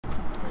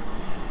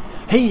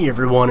Hey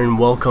everyone, and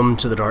welcome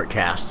to the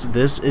Darkcast.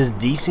 This is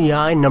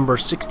DCI number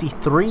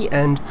 63,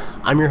 and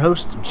I'm your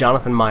host,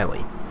 Jonathan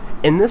Miley.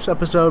 In this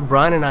episode,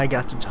 Brian and I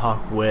got to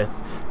talk with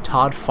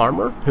Todd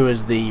Farmer, who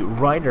is the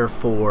writer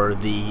for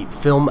the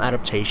film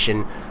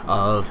adaptation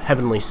of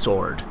Heavenly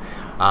Sword.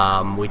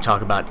 We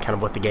talk about kind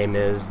of what the game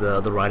is,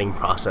 the writing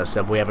process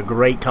of. We have a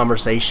great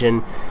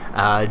conversation,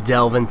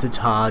 delve into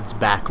Todd's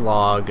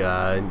backlog,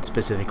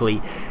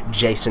 specifically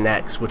Jason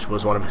X, which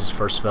was one of his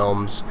first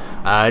films.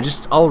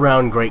 Just all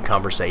around great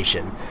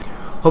conversation.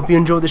 Hope you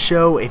enjoyed the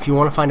show. If you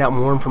want to find out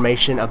more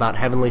information about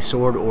Heavenly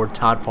Sword or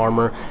Todd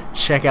Farmer,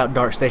 check out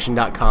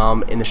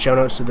darkstation.com. In the show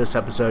notes to this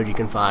episode, you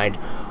can find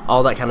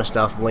all that kind of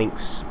stuff,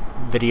 links,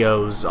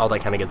 videos, all that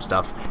kind of good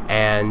stuff.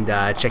 And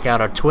check out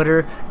our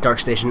Twitter,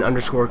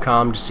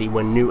 darkstation_com, to see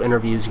when new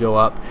interviews go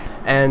up.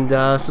 And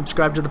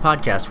subscribe to the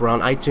podcast. We're on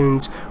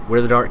iTunes.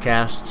 We're the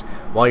Darkcast.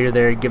 While you're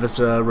there, give us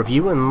a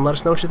review and let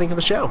us know what you think of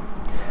the show.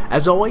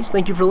 As always,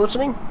 thank you for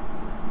listening.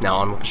 Now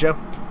on with the show.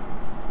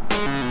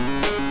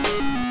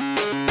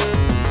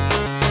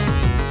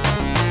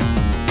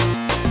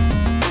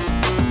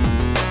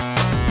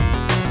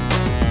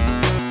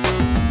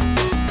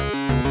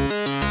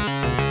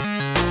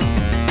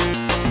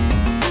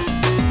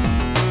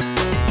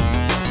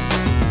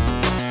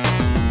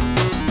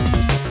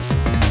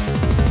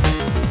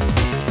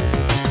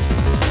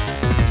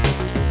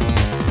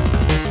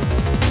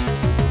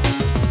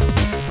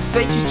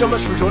 Thank you so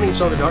much for joining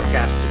us on the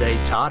Darkcast today,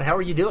 Todd. How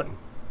are you doing?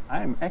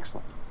 I am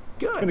excellent.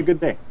 Good. It's been a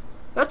good day.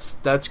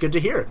 That's good to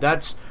hear.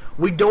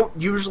 We don't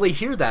usually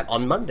hear that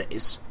on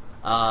Mondays,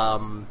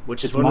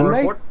 which is when we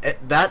record.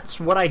 That's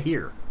what I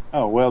hear.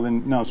 Oh well,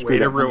 then no. Screw Way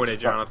that. to ruin it,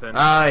 Jonathan.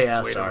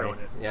 Yeah, Way sorry. to ruin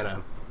it. You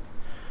know,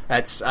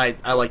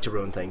 I like to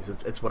ruin things.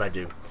 It's what I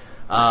do.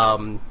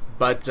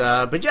 But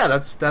yeah,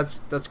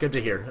 that's good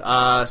to hear.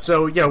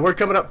 So yeah, we're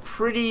coming up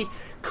pretty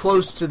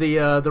close to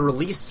the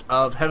release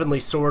of Heavenly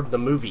Sword, the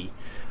movie.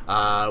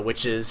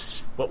 Which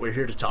is what we're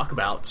here to talk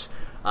about.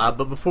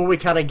 But before we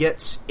kind of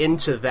get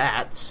into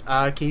that,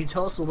 can you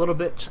tell us a little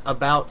bit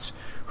about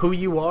who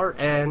you are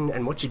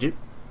and what you do?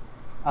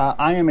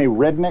 I am a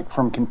redneck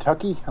from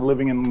Kentucky,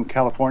 living in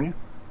California.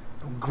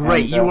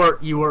 Great, and,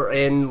 you are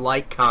in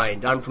like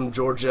kind. I'm from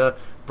Georgia.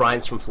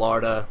 Brian's from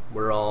Florida.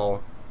 We're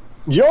all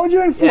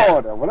Georgia and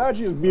Florida. Yeah. Without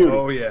you is beauty.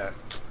 Oh yeah.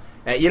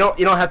 You don't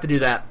have to do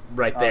that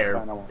right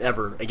there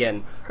ever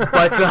again.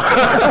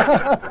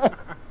 But.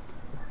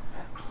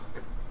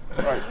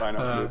 Right,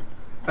 fine,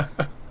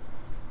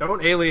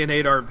 Don't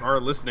alienate our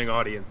listening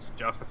audience,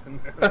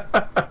 Jonathan.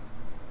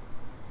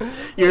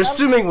 You're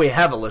assuming we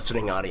have a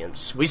listening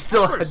audience. We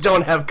still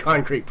don't have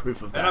concrete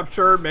proof of that. And I'm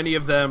sure many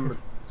of them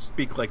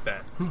speak like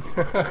that.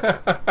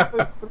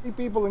 3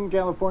 people in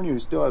California who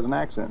still has an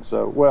accent.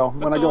 So, well,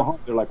 when I go home,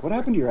 they're like, "What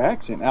happened to your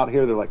accent?" Out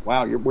here, they're like,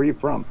 "Wow, where are you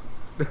from?"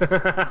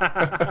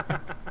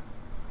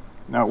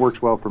 No, it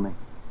works well for me.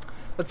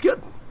 That's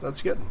good.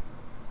 That's good.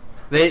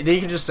 They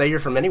can just say you're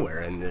from anywhere,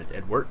 and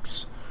it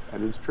works. That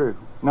is true.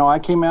 No, I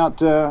came out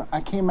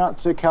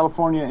to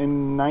California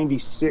in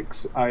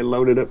 '96. I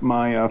loaded up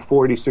my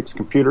 486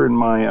 computer in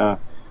my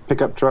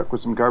pickup truck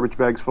with some garbage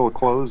bags full of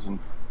clothes, and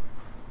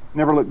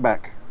never looked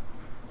back.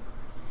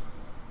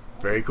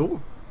 Very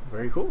cool.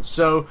 Very cool.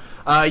 So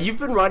you've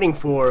been writing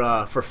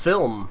for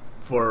film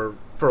for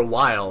a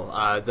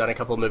while. Done a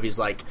couple of movies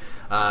like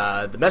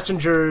The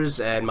Messengers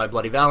and My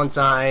Bloody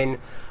Valentine.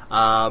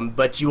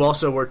 But you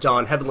also worked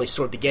on Heavenly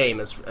Sword, the game,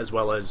 as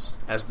well as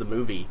the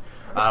movie.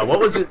 What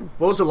was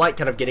it like,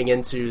 kind of getting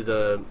into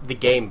the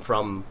game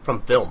from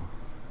film?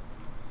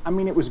 I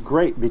mean, it was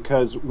great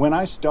because when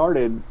I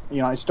started,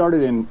 I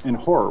started in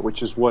horror,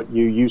 which is what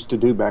you used to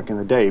do back in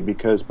the day.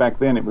 Because back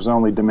then it was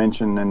only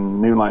Dimension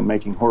and New Line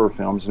making horror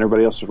films, and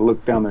everybody else sort of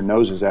looked down their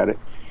noses at it.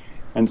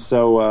 And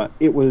so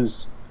it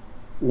was,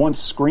 once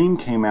Scream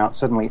came out,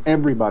 suddenly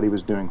everybody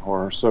was doing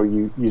horror.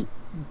 So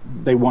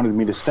they wanted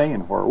me to stay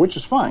in horror, which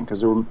was fine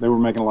because they were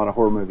making a lot of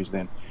horror movies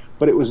then.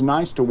 But it was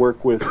nice to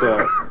work with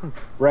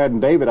Brad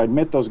and David. I'd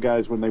met those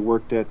guys when they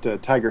worked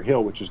at Tiger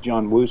Hill, which is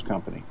John Woo's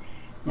company,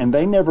 and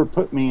they never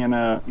put me in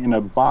a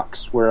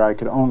box where I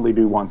could only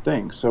do one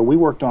thing. So we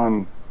worked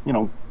on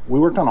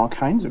all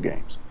kinds of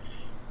games,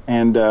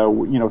 and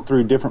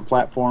through different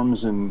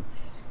platforms, and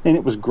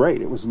it was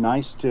great. It was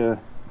nice to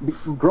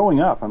growing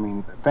up. I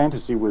mean,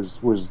 fantasy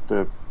was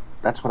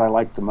that's what I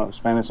liked the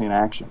most, fantasy and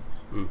action.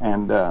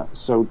 And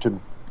so to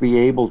be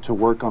able to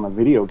work on a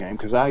video game,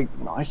 because I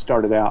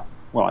started out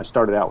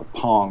with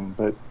Pong,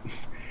 but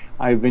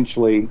I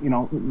eventually,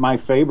 my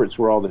favorites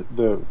were all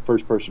the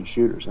first-person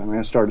shooters. I mean,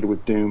 I started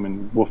with Doom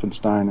and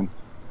Wolfenstein, and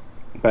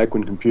back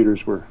when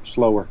computers were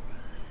slower.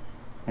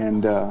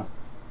 And the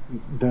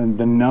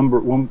number,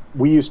 when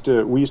we used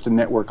to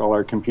network all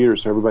our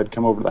computers, so everybody'd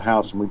come over to the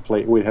house and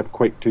we'd have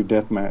Quake 2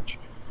 Deathmatch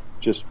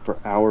just for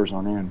hours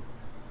on end.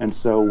 And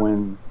so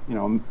when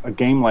a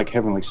game like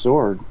Heavenly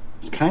Sword,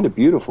 it's kind of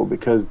beautiful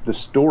because the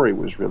story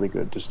was really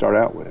good to start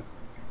out with,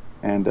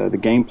 and the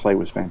gameplay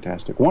was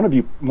fantastic. One of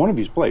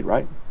you's played,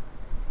 right?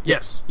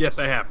 Yes,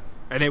 I have,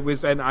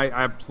 and I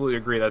absolutely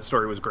agree that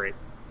story was great.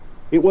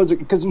 It was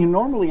because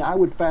normally I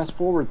would fast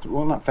forward.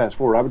 Well, not fast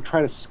forward. I would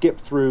try to skip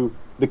through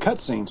the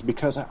cutscenes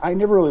because I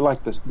never really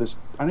liked this.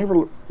 I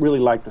never really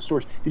liked the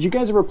stories. Did you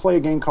guys ever play a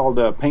game called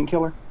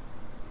Painkiller?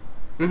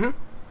 Mm-hmm.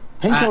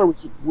 Painkiller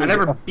was I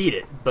never beat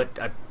it, but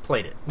I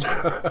played it.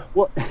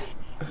 Well,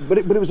 but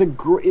it was a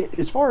great,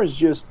 as far as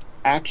just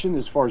action,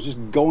 as far as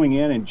just going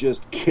in and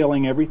just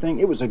killing everything.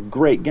 It was a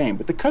great game,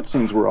 but the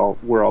cutscenes were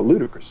all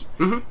ludicrous.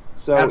 Mm-hmm.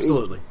 So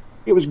absolutely,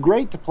 it was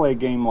great to play a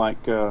game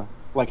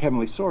like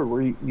Heavenly Sword,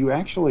 where you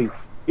actually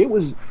it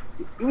was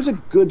a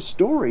good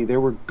story. There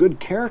were good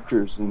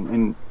characters,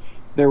 and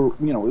there were,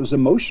 it was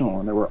emotional,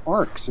 and there were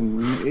arcs,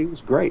 and it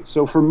was great.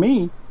 So for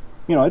me,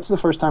 it's the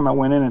first time I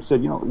went in and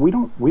said, we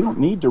don't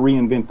need to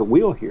reinvent the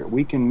wheel here.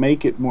 We can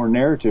make it more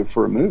narrative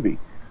for a movie,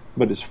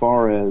 but as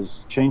far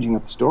as changing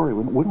up the story,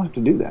 we don't have to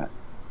do that.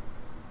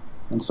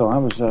 And so I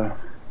was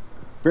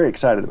very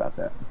excited about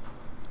that.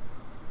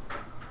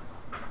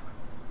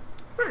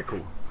 Very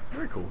cool.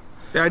 Very cool.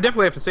 Yeah, I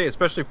definitely have to say,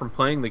 especially from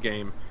playing the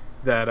game,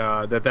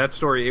 that that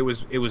story it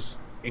was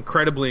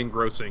incredibly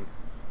engrossing,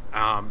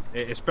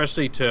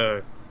 especially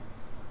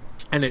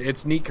and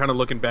it's neat kind of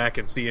looking back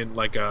and seeing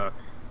like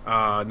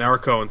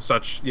Naruko in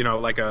such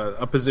like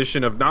a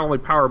position of not only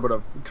power but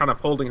of kind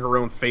of holding her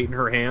own fate in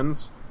her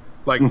hands,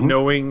 like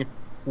knowing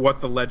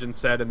what the legend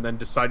said and then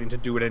deciding to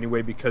do it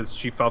anyway because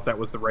she felt that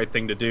was the right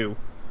thing to do.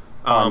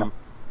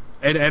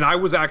 And I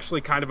was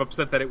actually kind of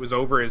upset that it was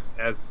over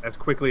as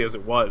quickly as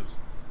it was.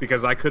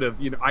 Because I could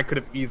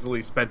have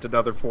easily spent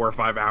another 4 or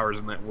 5 hours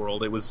in that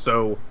world. It was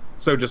so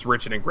just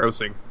rich and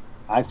engrossing.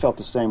 I felt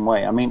the same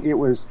way. I mean, it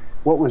was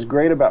what was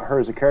great about her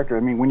as a character. I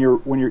mean, when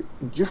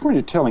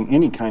you're telling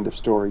any kind of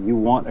story, you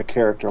want a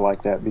character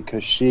like that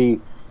because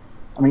she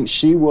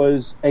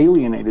was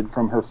alienated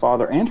from her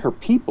father and her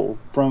people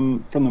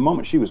from the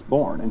moment she was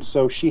born, and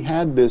so she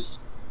had this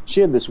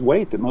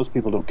weight that most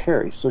people don't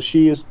carry. So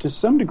she is to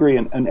some degree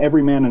an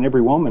every man and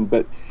every woman,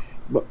 but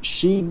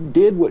she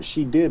did what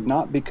she did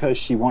not because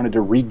she wanted to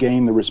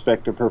regain the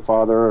respect of her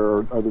father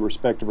or the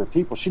respect of her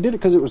people. She did it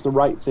because it was the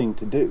right thing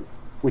to do,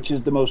 which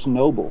is the most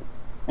noble.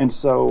 And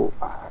so,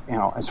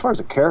 as far as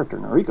a character,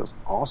 Nariko's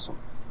awesome.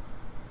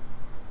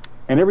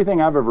 And everything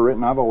I've ever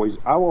written, I've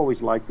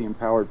always liked the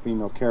empowered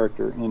female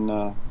character in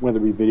whether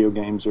it be video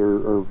games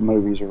or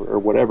movies or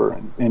whatever.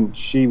 And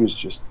she was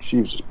just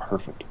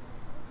perfect.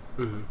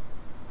 Mm-hmm.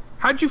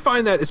 How'd you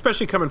find that,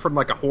 especially coming from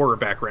like a horror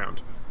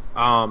background?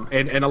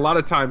 And a lot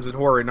of times in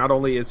horror, not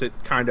only is it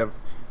kind of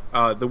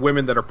the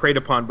women that are preyed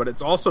upon, but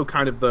it's also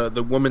kind of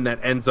the woman that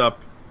ends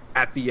up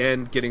at the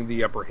end getting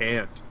the upper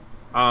hand.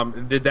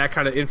 Did that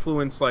kind of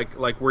influence like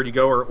where you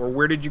go, or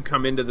where did you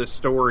come into this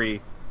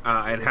story,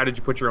 and how did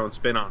you put your own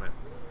spin on it?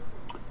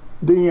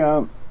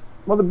 The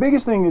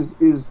biggest thing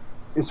is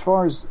as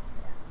far as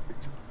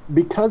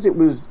because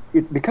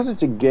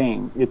it's a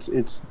game,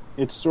 it's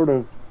sort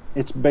of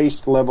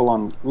based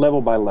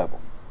level by level.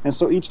 And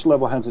so each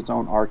level has its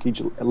own arc,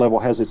 each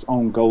level has its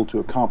own goal to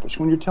accomplish.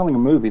 When you're telling a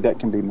movie, that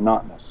can be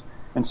monotonous.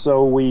 And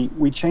so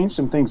we changed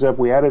some things up.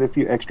 We added a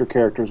few extra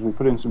characters. We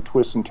put in some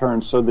twists and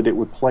turns so that it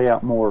would play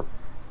out more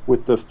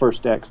with the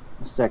first act,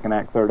 second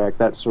act, third act,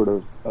 that sort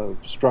of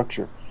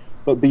structure.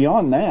 But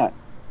beyond that,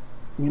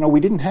 we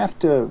didn't have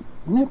to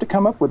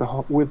come up with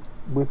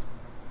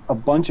a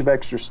bunch of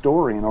extra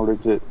story in order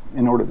to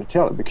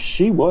tell it, because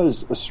she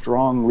was a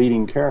strong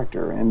leading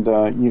character. And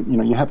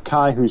you have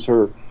Kai, who's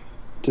her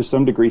to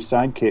some degree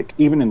sidekick,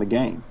 even in the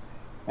game,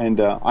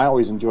 and I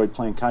always enjoyed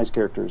playing Kai's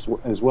character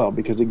as well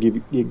because it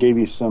gave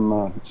you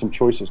some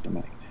choices to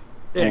make.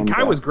 Yeah, and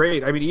Kai was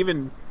great. I mean,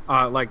 even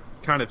like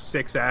kind of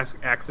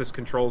 6-axis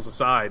controls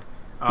aside,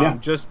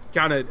 just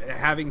kind of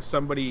having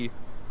somebody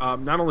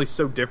not only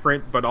so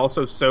different but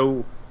also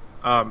so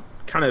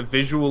kind of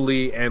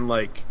visually and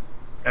like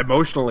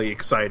emotionally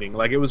exciting.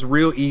 Like it was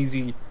real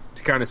easy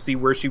to kind of see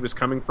where she was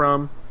coming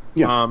from.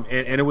 Yeah,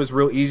 and it was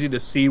real easy to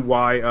see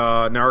why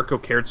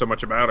Naruko cared so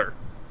much about her.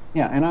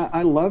 Yeah, and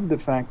I love the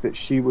fact that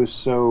she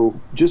was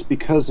just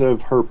because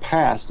of her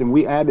past, and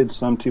we added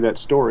some to that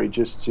story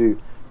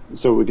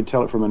so we could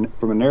tell it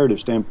from a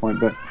narrative standpoint,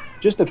 but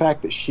just the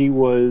fact that she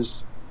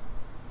was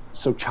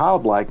so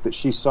childlike that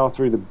she saw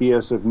through the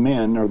BS of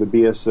men or the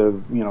BS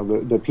of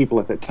the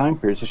people at that time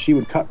period, so she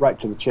would cut right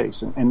to the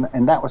chase,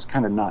 and that was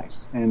kind of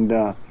nice, and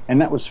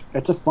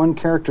that's a fun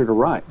character to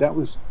write.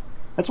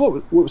 That's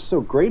what was so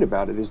great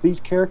about it, is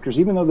these characters,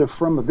 even though they're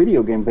from a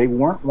video game, they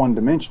weren't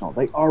one-dimensional.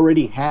 They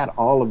already had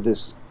all of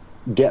this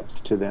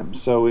depth to them.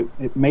 So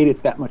it made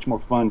it that much more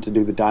fun to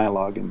do the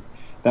dialogue and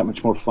that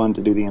much more fun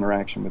to do the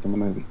interaction within the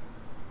movie.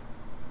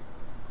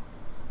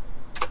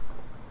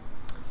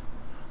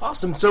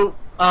 Awesome. So,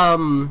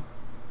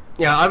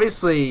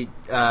 obviously,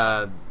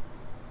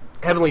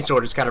 Heavenly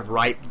Sword is kind of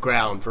ripe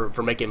ground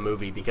for making a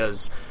movie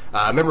because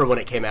I remember when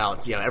it came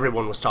out,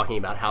 everyone was talking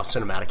about how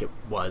cinematic it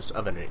was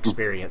of an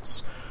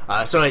experience.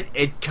 So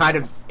it kind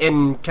of,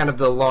 in kind of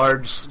the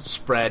large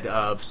spread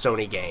of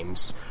Sony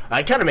games,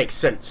 it kind of makes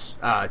sense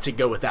to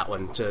go with that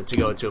one, to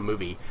go into a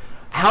movie.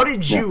 How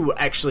did you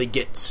actually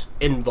get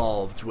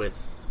involved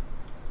with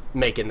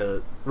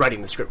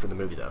writing the script for the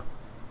movie, though?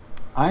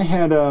 I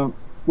had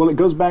Well, it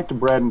goes back to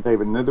Brad and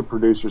David, and they're the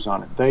producers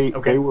on it.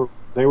 They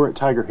were at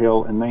Tiger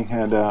Hill, and they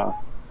had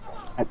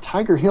at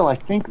Tiger Hill. I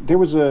think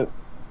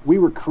we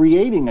were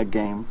creating a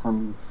game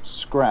from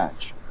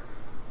scratch,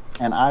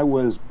 and I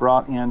was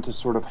brought in to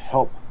sort of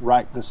help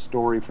write the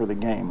story for the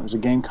game. It was a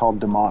game called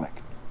Demonic.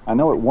 I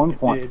know at one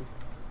point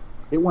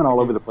it went all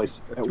over the place.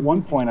 At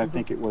one point, I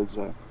think it was.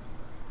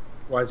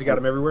 Why has he got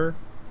them everywhere?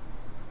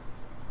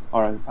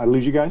 All right, I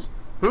lose you guys.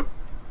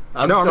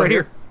 I'm right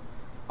here.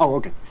 Oh,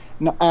 okay.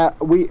 No,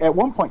 we at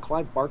one point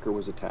Clive Barker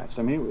was attached.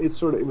 I mean,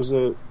 it was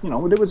a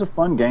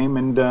fun game,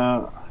 and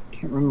I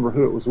can't remember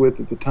who it was with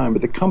at the time,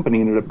 but the company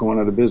ended up going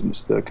out of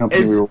business. The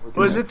company we were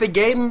working was with. It the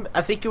game?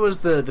 I think it was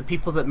the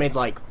people that made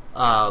like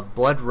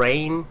Blood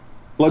Rain.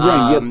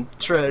 Blood Rain,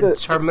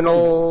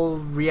 Terminal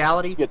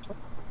Reality. Yeah,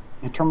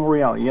 Terminal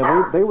Reality.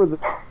 Yeah, they were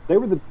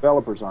the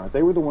developers on it.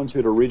 They were the ones who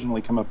had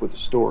originally come up with the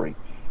story,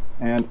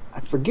 and I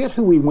forget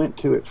who we went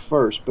to at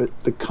first, but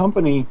the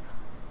company,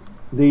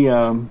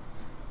 the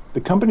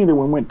company that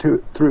we went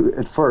through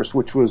at first,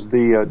 which was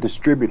the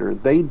distributor,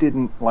 they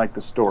didn't like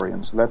the story,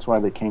 and so that's why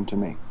they came to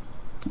me.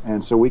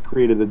 And so we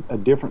created a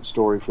different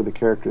story for the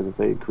character that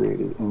they had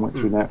created and went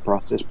through that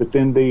process. But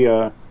then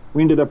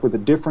we ended up with a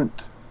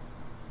different,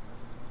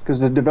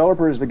 because the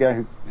developer is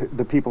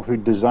the people who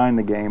design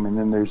the game, and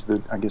then there's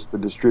the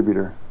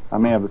distributor. I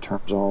may have the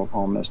terms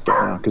all messed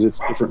up now because it's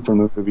different from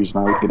the movies,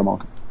 and I would get them all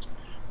confused.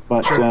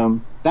 But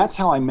sure. That's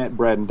how I met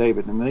Brad and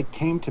David, and they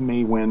came to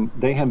me when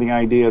they had the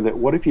idea that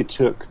what if you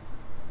took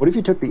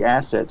the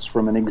assets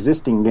from an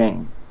existing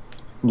game,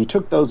 and you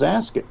took those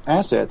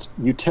assets,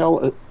 you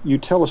tell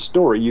a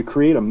story, you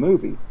create a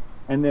movie,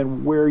 and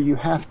then where you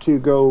have to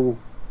go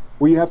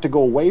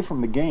away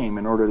from the game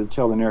in order to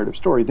tell the narrative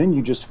story, then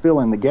you just fill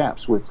in the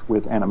gaps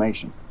with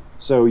animation.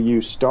 So you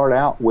start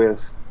out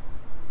with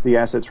the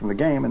assets from the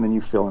game, and then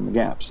you fill in the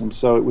gaps. And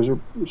so it was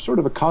sort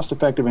of a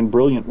cost-effective and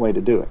brilliant way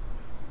to do it.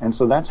 And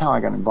so that's how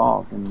I got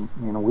involved. And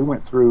we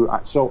went through.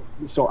 So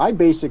I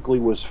basically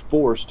was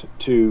forced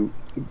to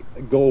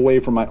go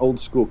away from my old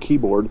school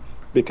keyboard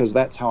because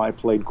that's how I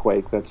played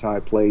Quake. That's how I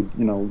played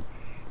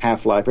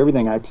Half-Life.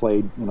 Everything I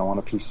played on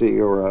a PC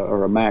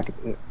or a Mac.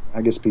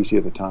 I guess PC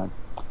at the time.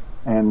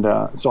 And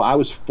so I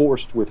was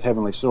forced with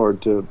Heavenly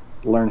Sword to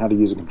learn how to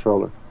use a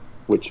controller,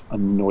 which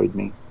annoyed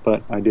me.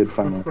 But I did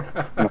finally.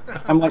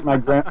 I'm like my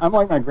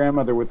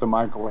grandmother with the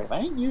microwave. I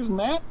ain't using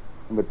that.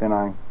 But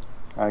then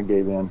I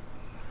gave in.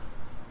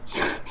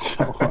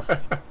 So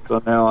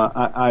now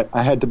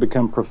I had to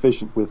become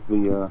proficient with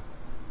the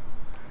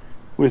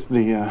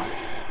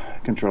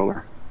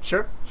controller.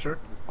 Sure.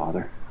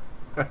 Father.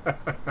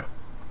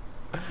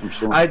 I'm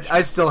sure.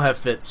 I still have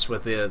fits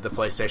with the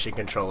PlayStation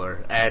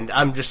controller, and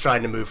I'm just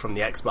trying to move from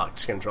the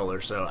Xbox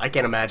controller, so I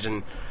can't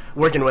imagine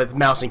working with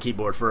mouse and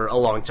keyboard for a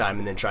long time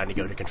and then trying to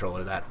go to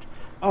controller.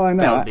 Oh, I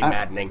know. That would be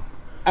maddening.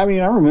 I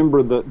mean, I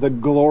remember the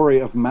glory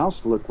of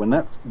mouse look when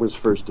that was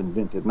first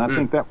invented, and I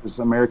think that was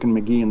American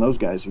McGee and those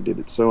guys who did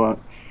it. So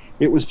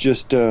it was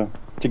just to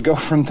go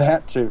from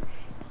that to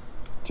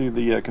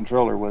the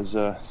controller was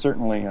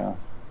certainly a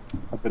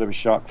bit of a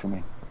shock for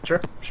me.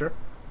 Sure.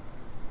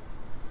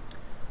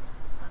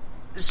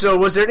 So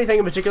was there anything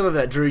in particular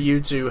that drew you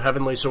to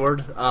Heavenly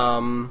Sword,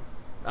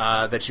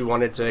 that you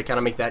wanted to kind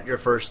of make that your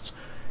first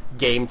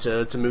game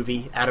to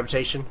movie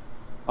adaptation?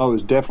 Oh, it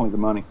was definitely the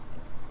money.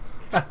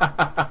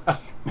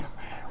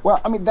 Well,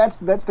 I mean, that's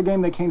the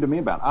game they came to me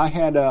about. I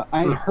had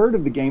heard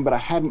of the game, but I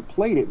hadn't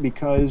played it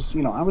because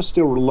I was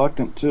still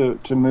reluctant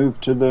to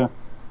move to the.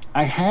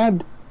 I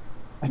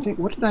think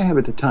what did I have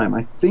at the time?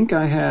 I think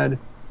I had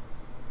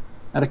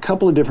a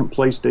couple of different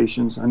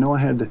PlayStations. I know I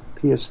had the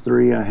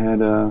PS3. I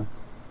had I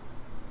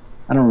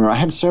don't remember. I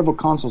had several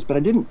consoles, but I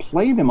didn't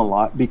play them a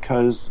lot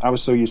because I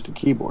was so used to the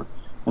keyboard.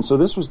 And so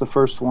this was the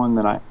first one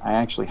that I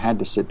actually had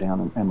to sit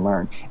down and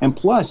learn. And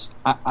plus,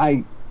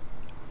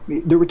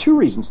 there were two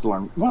reasons to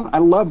learn. One, I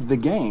loved the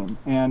game,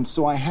 and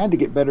so I had to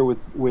get better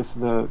with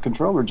the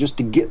controller just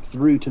to get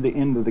through to the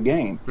end of the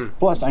game.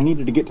 Plus, I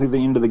needed to get to the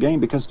end of the game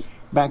because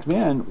back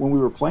then, when we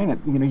were playing it,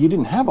 you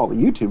didn't have all the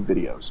YouTube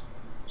videos.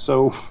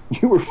 So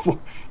you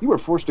were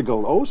forced to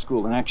go old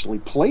school and actually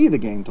play the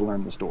game to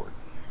learn the story.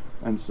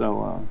 And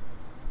so,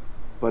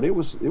 but it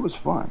was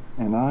fun,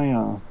 and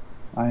I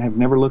have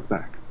never looked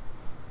back.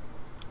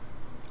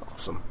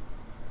 Awesome.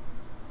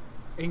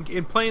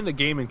 In playing the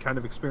game and kind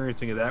of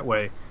experiencing it that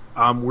way,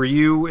 were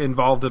you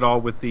involved at all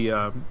with the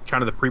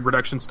kind of the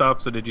pre-production stuff?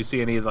 So did you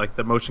see any like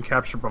the motion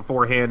capture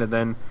beforehand, and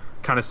then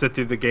kind of sit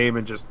through the game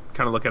and just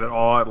kind of look at it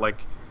all at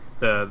like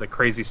the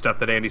crazy stuff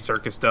that Andy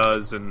Serkis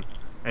does, and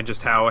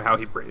just how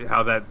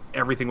that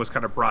everything was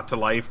kind of brought to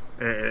life,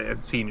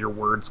 and seeing your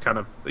words kind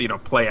of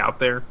play out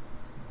there?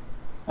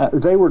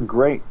 They were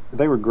great.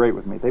 They were great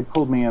with me. They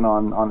pulled me in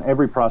on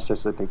every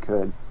process that they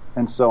could,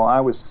 and so I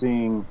was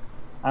seeing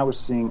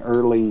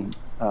early.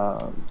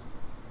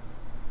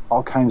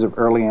 All kinds of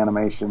early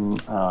animation.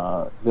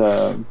 Thomas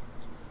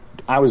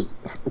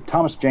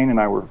Jane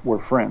and I were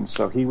friends.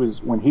 So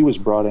when he was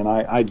brought in,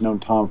 I'd known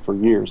Tom for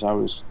years. I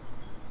was,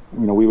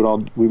 we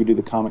would do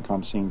the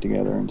Comic-Con scene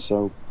together, and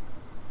so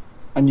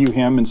I knew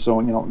him, and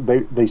so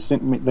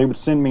they would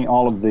send me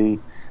all of the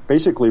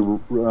basically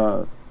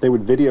they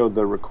would video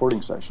the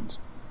recording sessions,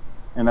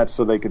 and that's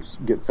so they could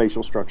get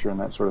facial structure and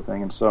that sort of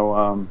thing. And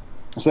so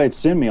they'd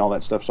send me all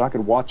that stuff so I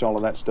could watch all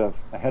of that stuff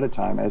ahead of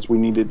time as we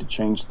needed to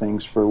change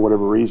things for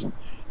whatever reason.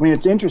 I mean,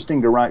 it's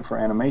interesting to write for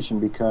animation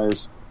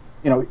because,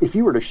 if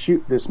you were to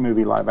shoot this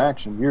movie live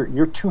action, you're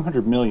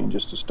 $200 million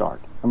just to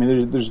start. I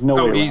mean, there's no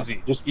way around easy,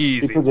 it. Just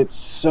easy, because it's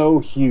so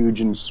huge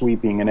and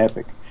sweeping and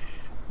epic.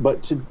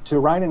 But to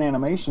write an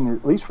animation,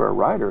 at least for a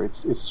writer,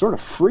 it's sort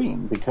of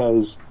freeing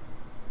because,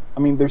 I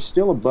mean, there's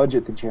still a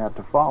budget that you have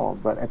to follow,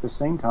 but at the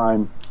same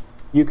time,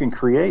 you can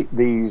create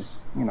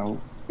these,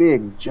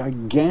 big,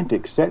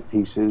 gigantic set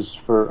pieces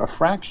for a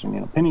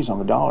fraction, pennies on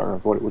the dollar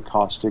of what it would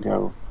cost to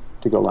go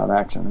live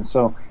action. And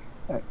so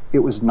it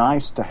was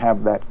nice to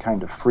have that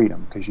kind of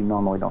freedom because you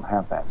normally don't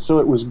have that. So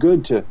it was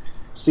good to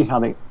see how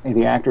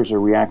the actors are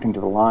reacting to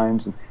the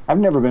lines. And I've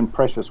never been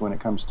precious when it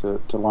comes to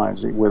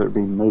lines, whether it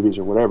be movies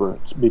or whatever.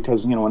 It's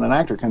because, when an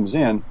actor comes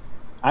in,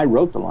 I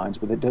wrote the lines,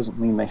 but it doesn't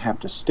mean they have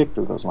to stick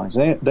to those lines.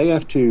 They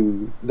have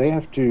to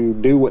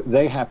do what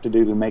they have to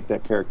do to make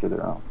that character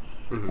their own.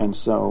 Mm-hmm. And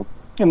so,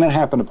 and that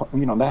happened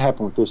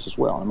with this as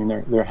well. I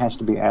mean, there has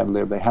to be ad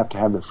lib. They have to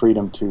have the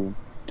freedom to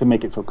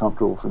make it feel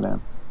comfortable for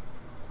them.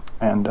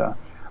 And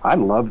I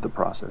loved the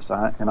process.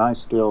 I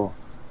still,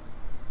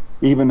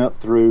 even up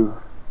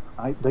through,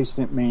 they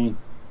sent me,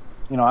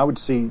 I would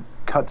see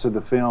cuts of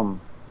the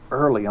film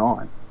early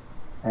on,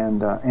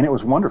 and it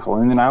was wonderful.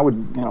 And then I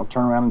would,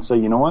 turn around and say,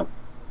 you know what?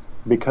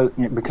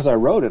 Because I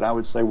wrote it, I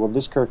would say, well,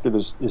 this character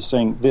is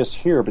saying this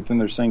here, but then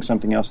they're saying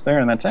something else there,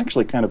 and that's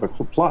actually kind of a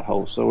plot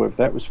hole. So if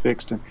that was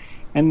fixed,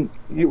 and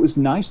it was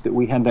nice that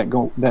we had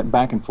that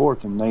back and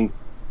forth, and they,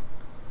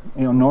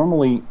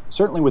 normally,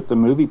 certainly with the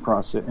movie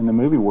process in the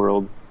movie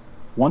world,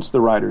 once the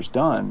writer's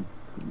done,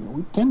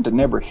 we tend to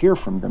never hear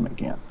from them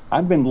again.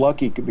 I've been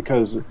lucky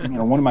because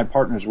one of my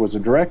partners was a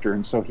director,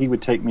 and so he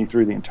would take me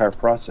through the entire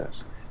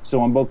process.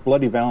 So on both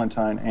Bloody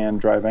Valentine and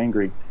Drive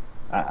Angry,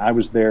 I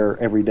was there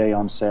every day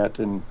on set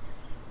and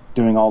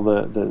doing all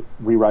the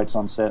rewrites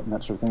on set and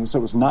that sort of thing. So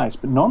it was nice.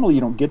 But normally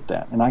you don't get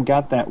that, and I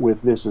got that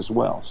with this as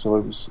well. So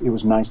it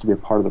was nice to be a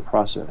part of the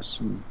process.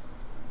 And,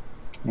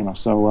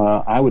 so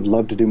I would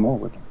love to do more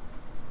with them.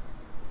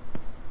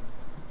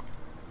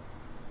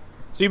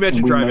 So you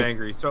mentioned Drive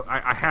Angry. So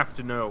I have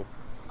to know,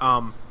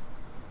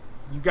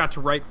 you got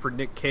to write for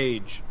Nick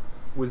Cage.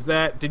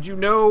 Did you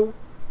know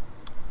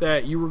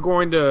that you were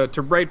going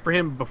to write for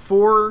him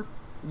before?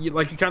 You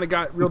kind of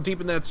got real deep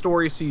in that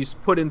story, so you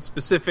put in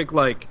specific,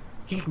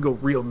 he can go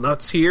real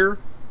nuts here?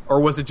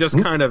 Or was it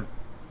just kind of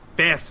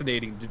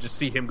fascinating to just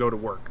see him go to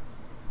work?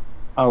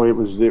 Oh,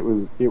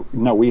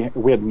 no, we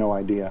had no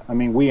idea. I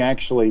mean, we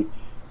actually,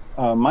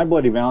 My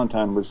Bloody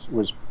Valentine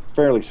was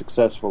fairly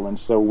successful, and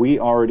so we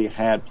already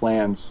had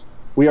plans.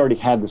 We already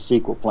had the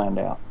sequel planned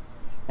out.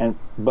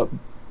 But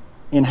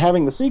in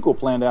having the sequel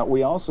planned out,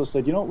 we also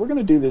said, we're going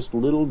to do this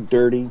little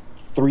dirty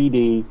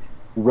 3D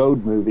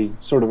road movie,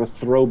 sort of a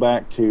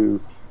throwback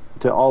to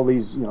all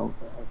these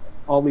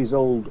all these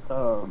old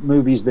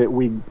movies that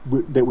we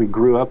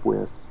grew up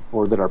with,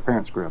 or that our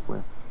parents grew up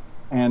with.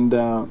 And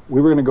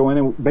we were going to go in,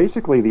 and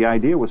basically the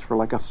idea was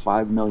for a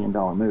 $5 million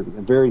movie,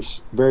 a very,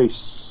 very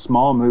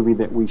small movie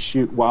that we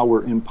shoot while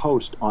we're in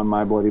post on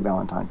My Bloody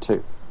Valentine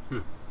 2.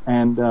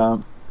 And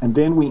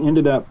then we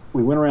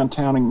went around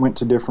town and went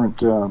to different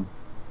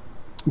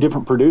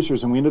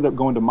producers, and we ended up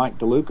going to Mike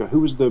DeLuca,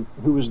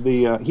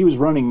 he was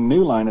running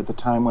New Line at the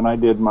time when I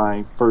did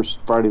my first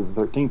Friday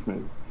the 13th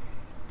movie.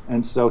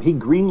 And so he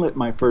greenlit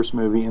my first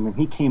movie, and then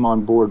he came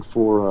on board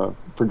for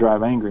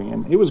Drive Angry,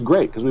 and it was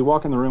great because we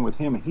walk in the room with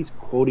him and he's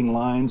quoting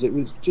lines. It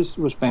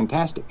was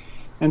fantastic.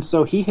 And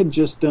so he had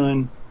just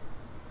done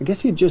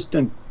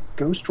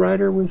Ghost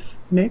Rider with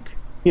Nick.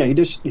 Yeah, he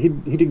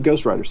did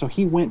Ghost Rider. So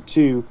he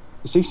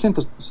sent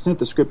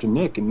the script to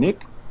Nick, and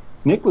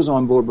Nick was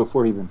on board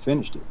before he even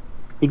finished it.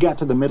 He got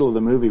to the middle of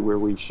the movie where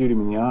we shoot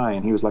him in the eye,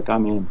 and he was like,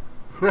 "I'm in."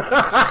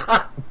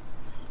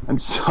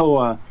 And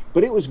so,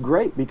 but it was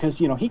great because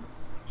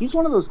he's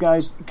one of those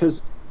guys,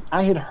 because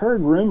I had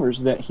heard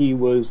rumors that he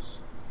was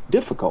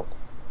difficult.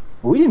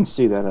 We didn't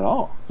see that at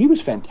all. He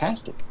was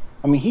fantastic.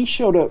 I mean, he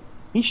showed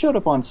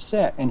up on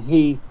set, and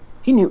he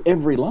knew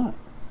every line.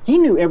 He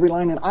knew every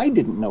line, and I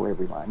didn't know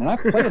every line. And I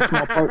played a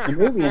small part in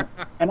the movie,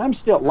 and I'm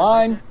still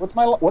line. What's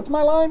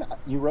my line?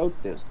 You wrote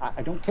this.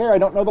 I don't care. I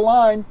don't know the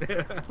line.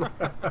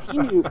 He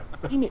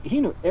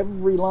knew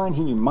every line.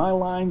 He knew my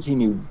lines. He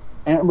knew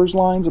Amber's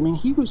lines. I mean,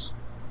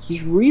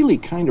 he's really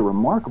kind of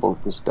remarkable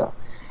at this stuff.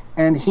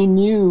 And he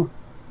knew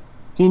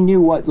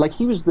what,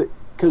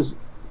 because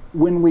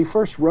when we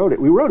first wrote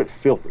it, we wrote it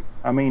filthy.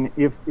 I mean,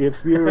 if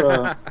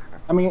you're,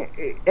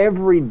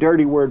 every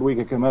dirty word we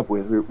could come up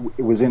with,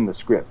 it was in the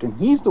script. And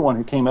he's the one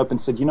who came up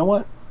and said, "You know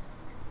what?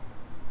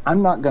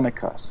 I'm not going to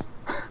cuss."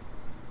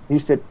 He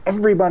said,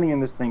 "Everybody in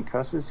this thing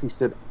cusses." He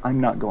said,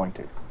 "I'm not going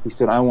to." He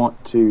said, "I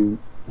want to."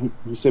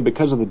 He said,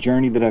 "Because of the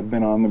journey that I've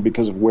been on, and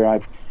because of where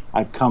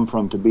I've come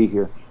from to be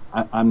here,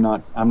 I'm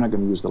not going to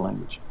use the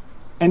language."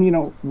 And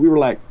we were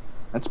like,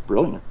 "That's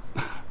brilliant."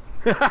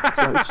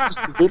 So it's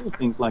just little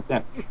things like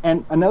that.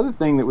 And another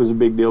thing that was a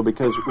big deal,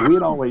 because we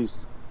had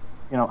always,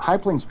 High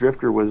Plains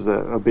Drifter was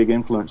a big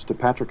influence to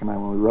Patrick and I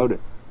when we wrote it.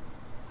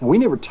 And we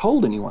never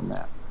told anyone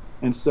that.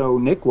 And so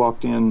Nick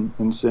walked in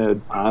and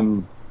said,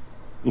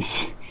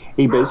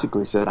 he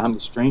basically said, I'm the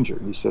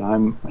stranger. He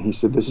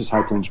said, this is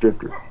High Plains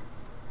Drifter.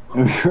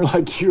 And we were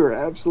like, you're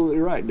absolutely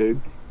right, dude.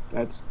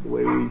 That's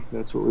what we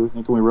were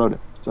thinking we wrote it.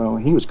 So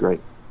he was great.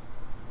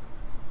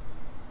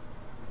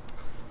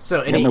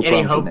 So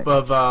any hope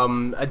of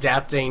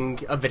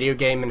adapting a video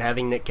game and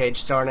having Nick Cage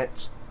star in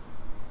it?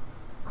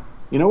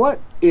 You know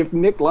what? If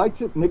Nick likes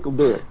it, Nick will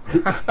do it.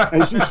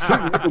 As you see,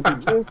 Nick will do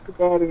just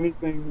about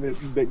anything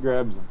that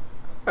grabs him.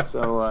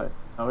 So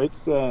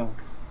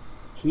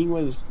he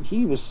was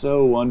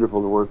so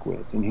wonderful to work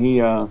with, and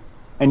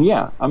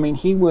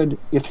he would,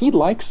 if he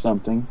likes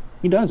something,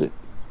 he does it,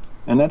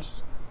 and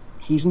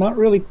he's not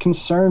really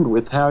concerned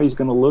with how he's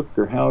going to look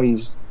or how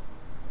he's.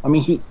 I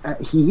mean,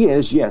 he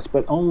is, yes,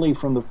 but only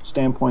from the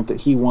standpoint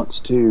that he wants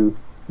to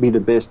be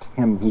the best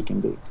him he can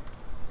be,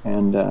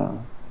 and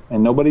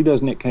nobody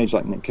does Nick Cage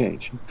like Nick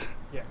Cage.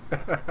 Yeah.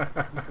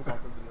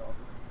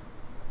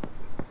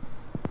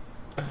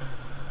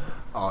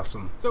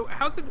 Awesome. So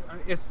how's it?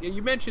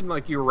 You mentioned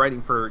like you were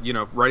writing for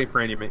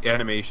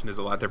animation is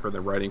a lot different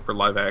than writing for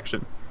live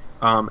action,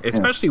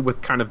 especially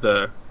with kind of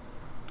the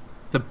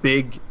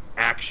big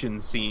action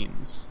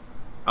scenes.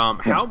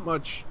 How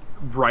much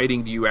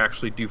writing do you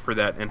actually do for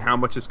that, and how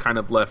much is kind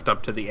of left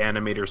up to the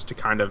animators to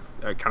kind of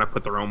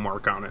put their own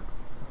mark on it?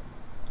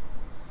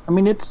 I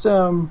mean, it's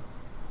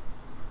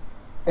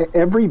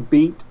every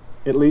beat,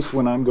 at least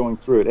when I'm going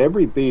through it,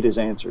 every beat is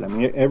answered. I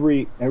mean,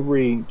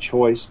 every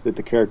choice that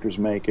the characters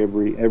make,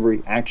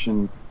 every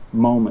action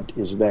moment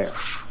is there.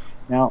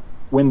 Now,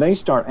 when they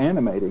start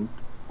animating,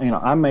 I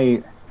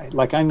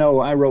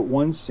wrote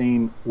one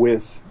scene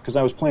because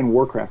I was playing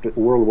World of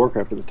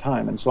Warcraft at the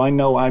time, and so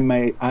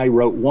I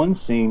wrote one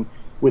scene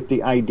with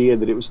the idea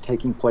that it was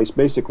taking place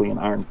basically in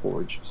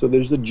Ironforge. So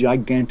there's a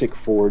gigantic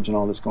forge and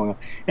all this going on,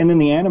 and then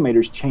the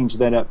animators change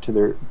that up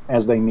to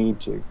as they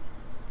need to.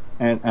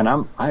 And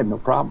I have no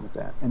problem with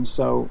that. And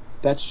so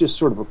that's just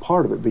sort of a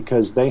part of it,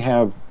 because they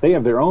have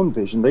their own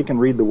vision. They can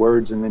read the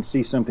words and then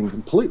see something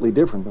completely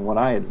different than what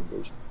I had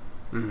envisioned.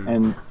 Mm-hmm.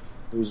 And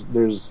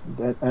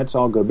that's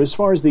all good. But as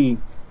far as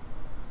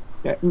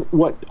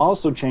what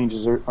also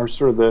changes are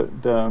sort of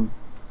the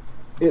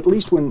at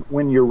least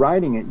when you're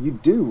writing it, you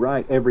do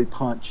write every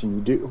punch, and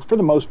you do for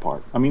the most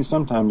part. I mean,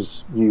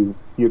 sometimes you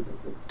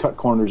cut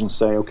corners and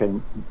say, okay,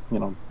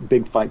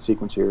 big fight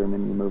sequence here, and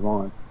then you move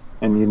on.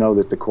 And you know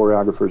that the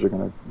choreographers are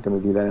going to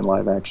do that in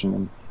live action,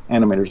 and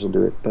animators will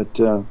do it. But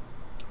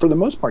for the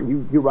most part,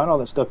 you write all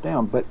that stuff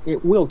down, but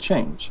it will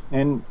change.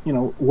 And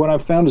what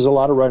I've found is a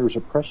lot of writers are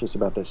precious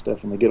about that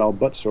stuff, and they get all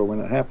butt sore when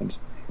it happens.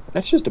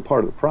 That's just a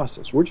part of the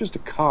process. We're just a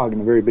cog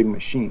in a very big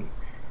machine,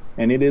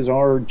 and it is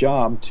our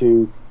job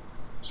to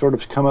sort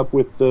of come up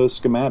with the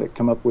schematic,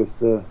 come up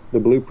with the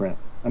blueprint.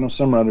 I know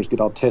some writers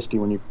get all testy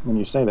when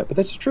you say that, but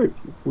that's the truth.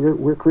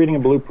 We're creating a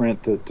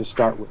blueprint to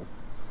start with.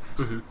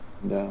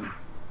 Mm-hmm.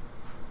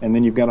 And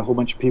then you've got a whole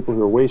bunch of people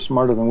who are way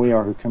smarter than we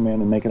are who come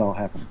in and make it all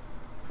happen.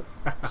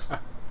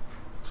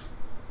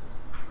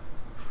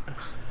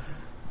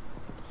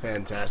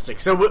 Fantastic.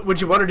 So would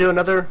you want to do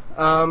another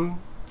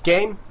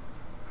game?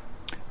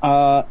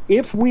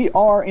 If we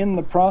are in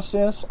the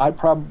process, I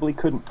probably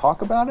couldn't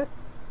talk about it.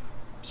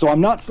 So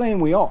I'm not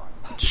saying we are.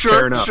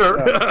 Sure.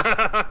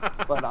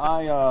 But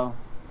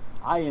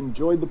I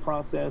enjoyed the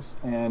process,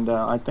 and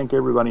I think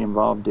everybody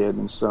involved did.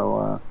 And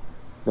so...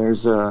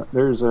 There's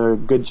a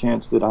good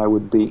chance that I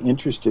would be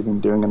interested in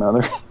doing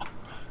another.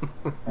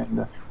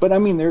 But I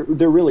mean, they're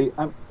really.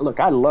 Look,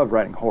 I love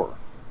writing horror,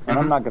 and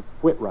I'm not going to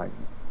quit writing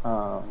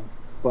it.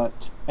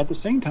 But at the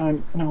same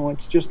time,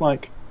 it's just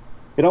like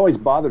it always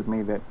bothered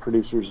me that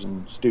producers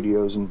and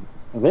studios and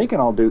they can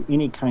all do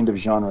any kind of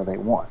genre they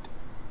want,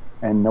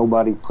 and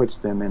nobody puts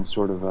them in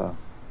sort of a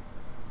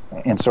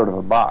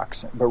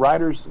box. But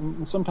writers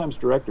and sometimes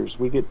directors,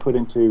 we get put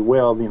into,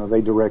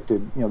 they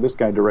directed, this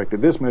guy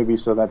directed this movie,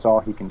 so that's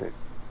all he can do.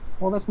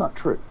 Well, that's not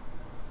true.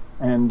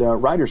 And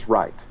writers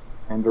write,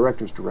 and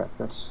directors direct.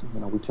 That's,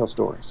 we tell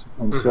stories.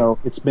 And so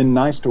it's been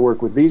nice to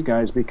work with these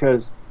guys,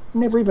 because it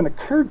never even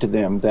occurred to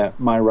them that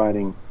my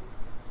writing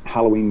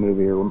Halloween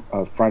movie or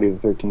a Friday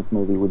the 13th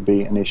movie would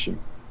be an issue.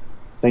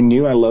 They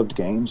knew I loved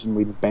games, and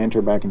we'd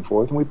banter back and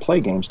forth, and we'd play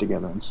games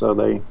together. And so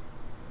it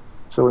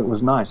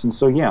was nice. And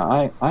so,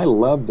 I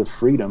love the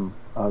freedom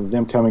of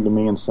them coming to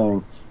me and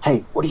saying,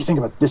 hey, what do you think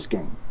about this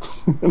game?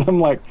 And I'm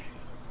like,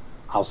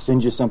 I'll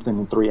send you something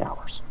in 3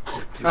 hours.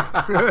 Let's do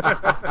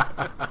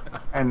it.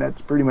 And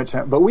that's pretty much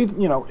how, but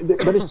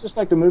but it's just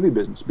like the movie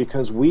business,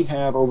 because we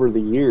have over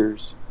the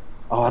years,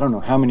 I don't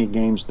know how many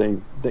games they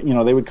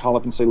would call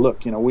up and say,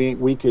 look,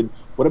 we could,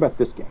 what about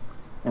this game?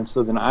 And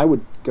so then I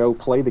would go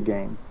play the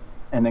game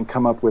and then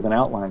come up with an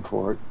outline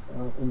for it.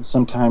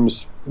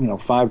 Sometimes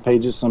 5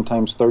 pages,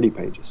 sometimes 30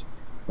 pages,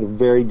 a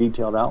very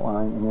detailed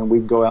outline, and then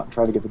we'd go out and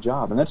try to get the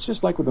job. And that's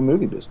just like with the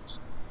movie business.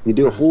 You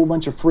do a whole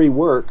bunch of free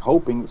work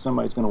hoping that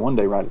somebody's going to one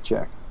day write a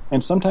check.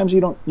 and sometimes you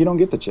don't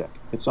get the check.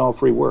 It's all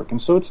free work,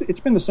 and so it's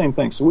been the same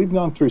thing. So we've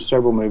gone through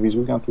several movies,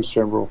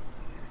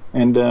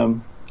 and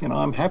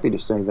I'm happy to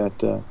say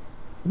that I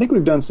think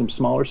we've done some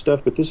smaller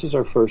stuff, but this is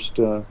our first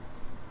big,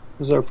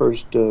 this is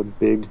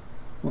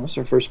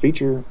our first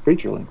feature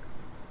length,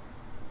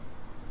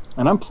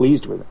 and I'm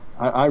pleased with it.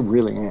 I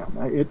really am.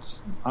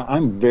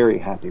 I'm very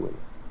happy with it.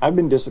 I've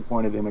been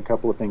disappointed in a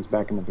couple of things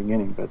back in the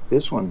beginning, but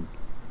this one,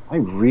 I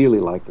really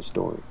like the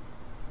story,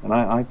 and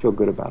I feel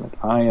good about it.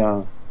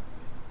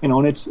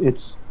 And it's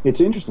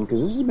interesting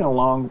because this has been a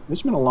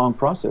long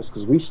process,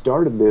 because we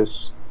started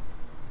this.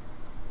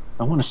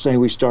 I want to say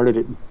we started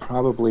it in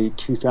probably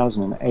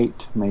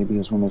 2008, maybe,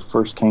 is when they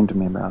first came to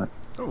me about it.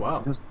 Oh wow!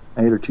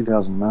 2008 or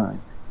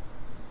 2009,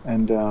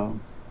 and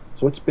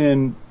so it's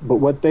been. But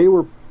what they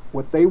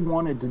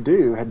wanted to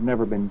do had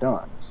never been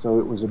done, so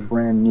it was a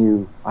brand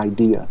new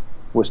idea.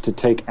 Was to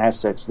take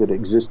assets that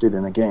existed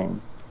in a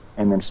game,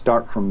 and then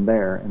start from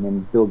there, and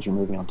then build your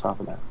movie on top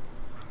of that.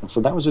 And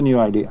so that was a new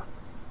idea,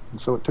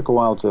 and so it took a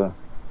while to.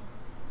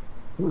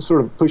 It was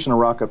sort of pushing a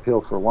rock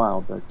uphill for a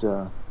while,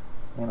 but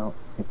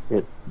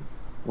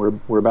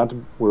we're about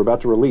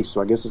to release,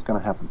 so I guess it's going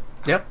to happen.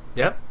 Yep.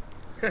 Yep,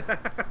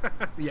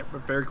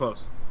 but very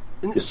close.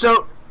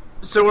 So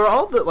are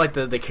all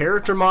the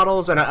character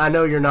models, and I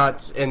know you're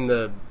not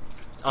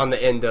on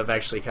the end of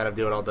actually kind of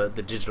doing all the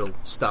digital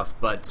stuff,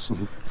 but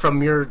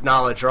from your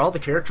knowledge, are all the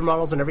character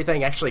models and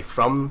everything actually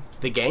from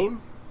the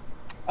game?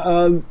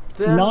 Or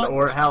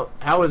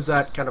how is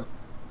that kind of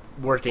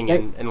working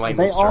in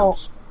layman's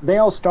terms? They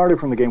all started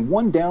from the game.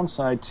 One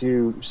downside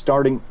to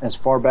starting as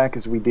far back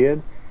as we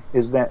did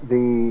is that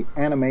the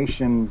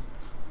animation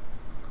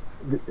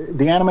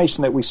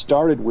that we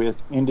started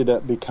with ended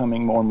up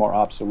becoming more and more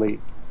obsolete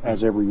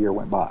as every year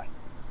went by.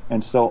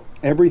 And so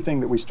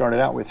everything that we started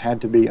out with had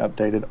to be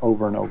updated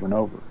over and over and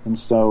over. And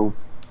so,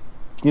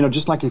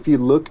 just like if you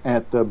look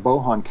at the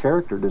Bohan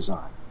character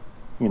design,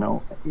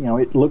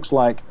 it looks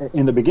like,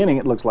 in the beginning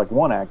it looks like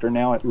one actor.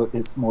 Now it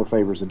more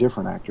favors a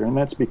different actor, and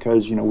that's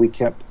because we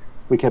kept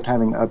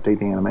having to update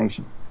the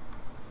animation.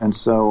 And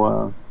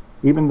so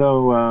even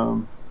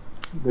though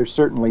they're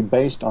certainly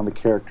based on the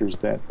characters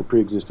the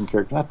pre-existing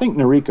characters, I think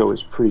Noriko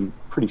is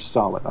pretty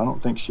solid. I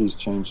don't think she's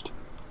changed.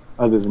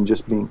 Other than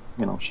just being,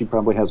 she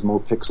probably has more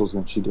pixels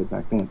than she did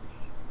back then.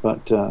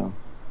 But I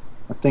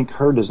think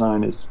her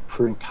design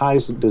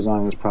Kai's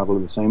design is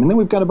probably the same. And then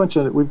we've got a bunch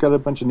of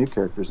new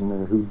characters in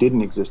there who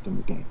didn't exist in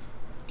the game.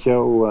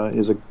 Kyo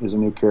is a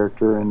new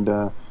character, and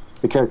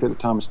the character that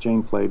Thomas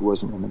Jane played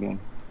wasn't in the game.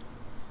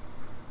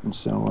 And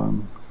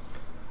so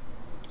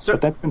but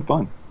that's been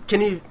fun.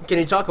 Can you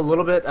talk a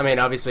little bit? I mean,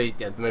 obviously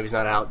the movie's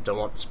not out. Don't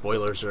want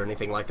spoilers or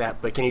anything like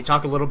that. But can you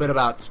talk a little bit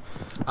about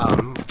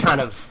kind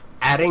of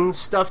adding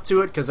stuff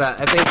to it? Because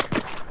I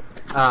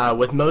think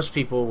with most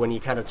people, when you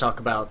kind of talk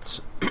about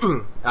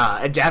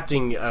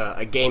adapting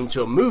a game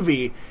to a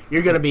movie,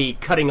 you're going to be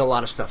cutting a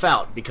lot of stuff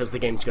out because the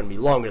game's going to be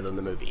longer than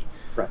the movie.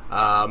 Right.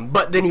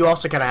 But then you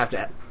also kind of have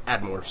to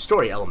add more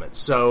story elements.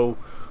 So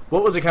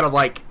what was it kind of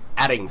like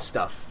adding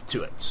stuff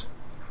to it?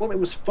 Well, it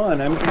was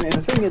fun. I mean, and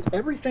the thing is,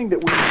 everything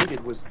that we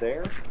needed was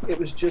there. It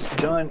was just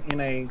done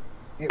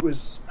it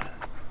was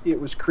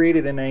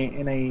created in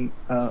a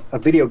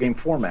video game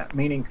format,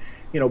 meaning,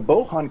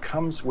 Bohan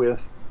comes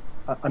with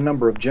a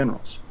number of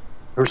generals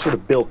who are sort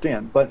of built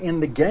in, but in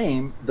the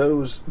game,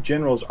 those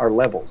generals are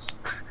levels.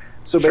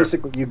 So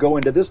basically, you go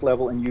into this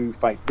level and you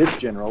fight this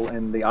general,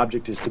 and the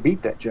object is to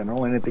beat that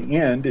general, and at the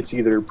end, it's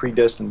either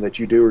predestined that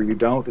you do or you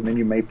don't, and then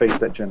you may face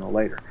that general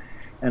later.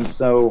 And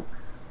so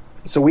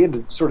we had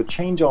to sort of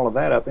change all of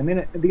that up. And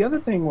then the other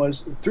thing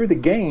was, through the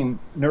game,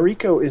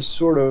 Noriko is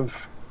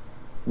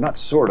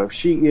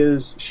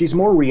she's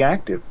more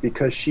reactive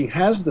because she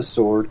has the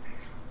sword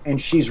and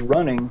she's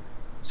running,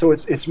 so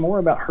it's more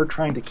about her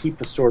trying to keep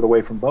the sword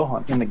away from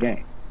Bohan in the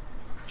game.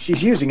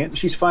 She's using it,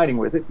 she's fighting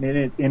with it,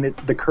 and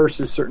the curse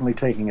is certainly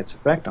taking its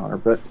effect on her.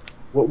 But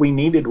what we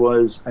needed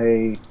was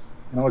a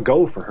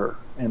goal for her,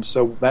 and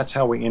so that's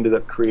how we ended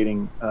up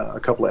creating a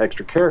couple of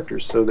extra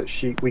characters so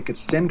that we could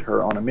send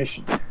her on a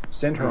mission,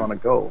 send her on a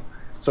goal.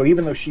 So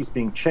even though she's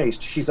being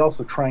chased, she's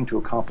also trying to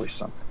accomplish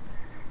something,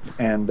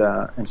 and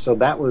so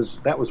that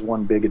was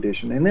one big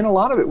addition. And then a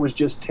lot of it was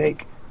just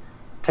take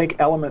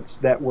elements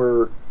that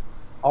were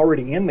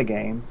already in the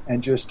game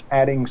and just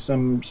adding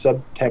some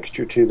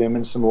subtexture to them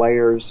and some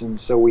layers.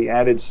 And so we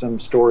added some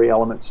story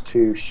elements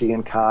to She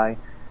and Kai,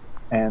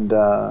 and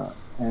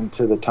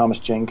to the Thomas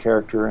Jane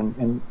character,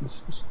 and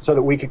so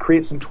that we could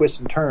create some twists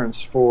and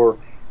turns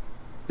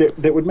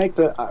that would make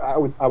I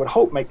would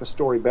hope make the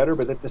story better.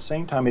 But at the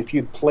same time, if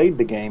you'd played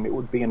the game, it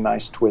would be a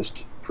nice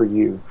twist for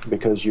you,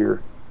 because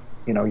you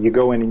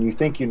go in and you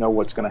think you know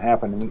what's going to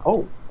happen, and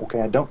oh,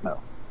 okay, I don't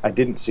know, I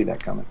didn't see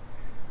that coming.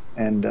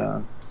 And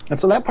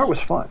so that part was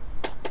fun,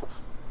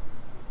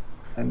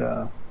 and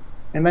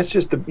that's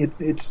just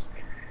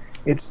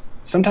it's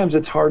sometimes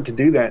it's hard to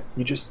do that.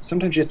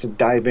 Sometimes you have to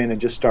dive in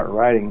and just start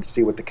writing and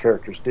see what the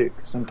characters do.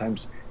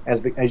 Sometimes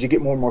as you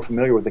get more and more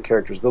familiar with the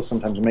characters, they'll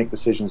sometimes make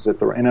decisions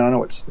that and I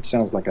know it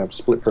sounds like a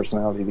split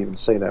personality to even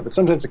say that, but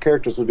sometimes the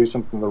characters will do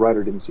something the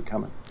writer didn't see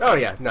coming. Oh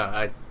yeah, no,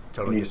 I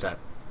totally get that.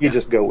 You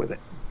just go with it.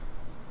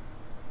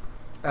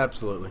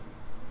 Absolutely.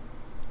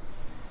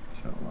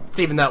 So, it's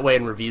even that way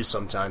in reviews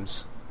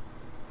sometimes.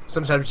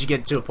 Sometimes you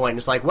get to a point and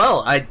it's like,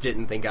 well, I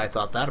didn't think I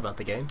thought that about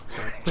the game.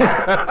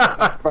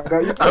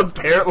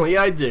 Apparently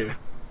I do.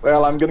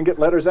 Well, I'm going to get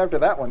letters after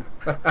that one.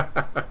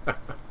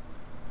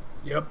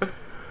 Yep.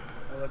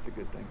 Well, that's a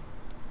good thing.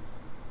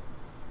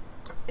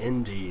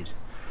 Indeed.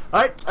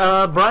 All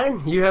right,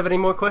 Brian, you have any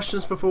more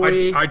questions before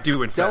we... I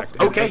do, in fact.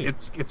 Okay.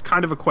 It's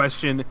kind of a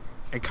question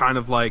and kind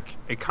of like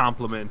a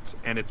compliment,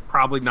 and it's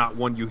probably not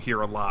one you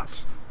hear a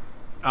lot.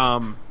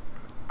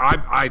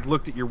 I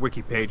looked at your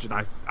wiki page, and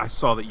I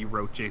saw that you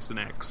wrote Jason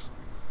X.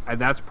 And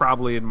that's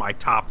probably in my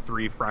top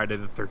 3 Friday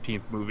the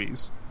 13th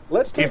movies.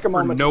 Let's take a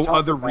moment for no to talk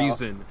other about...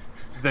 reason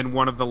than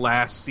one of the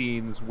last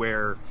scenes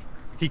where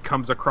he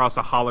comes across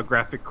a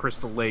holographic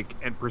crystal lake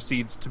and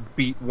proceeds to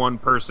beat one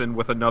person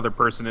with another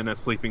person in a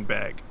sleeping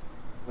bag.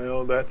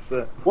 Well, that's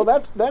an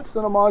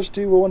homage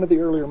to one of the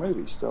earlier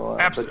movies. So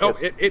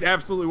it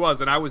absolutely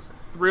was, and I was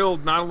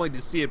thrilled not only to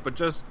see it, but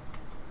just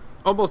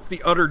almost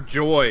the utter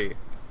joy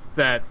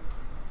that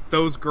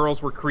those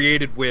girls were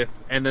created with,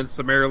 and then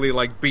summarily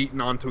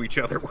beaten onto each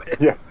other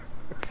with. Yeah.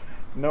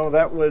 No,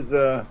 that was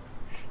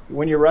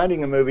when you're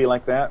writing a movie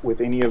like that with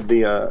any of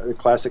the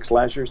classic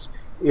slashers,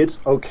 it's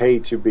okay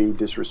to be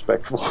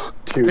disrespectful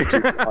to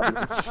the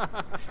audience,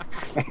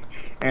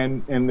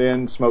 and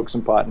then smoke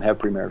some pot and have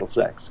premarital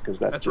sex, because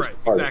that's just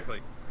right, part exactly.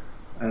 of it.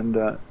 And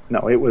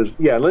no, it was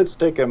Let's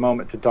take a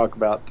moment to talk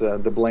about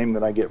the blame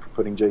that I get for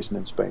putting Jason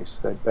in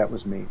space. That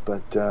was me,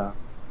 but at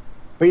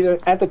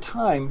the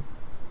time,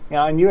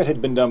 I knew it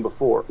had been done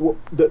before. Well,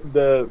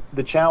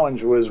 the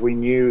challenge was we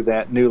knew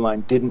that New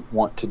Line didn't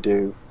want to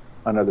do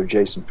another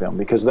Jason film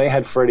because they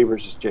had Freddy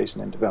vs. Jason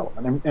in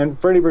development. And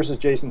Freddy vs.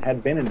 Jason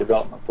had been in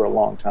development for a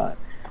long time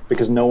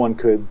because no one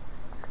could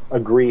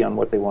agree on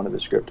what they wanted the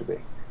script to be.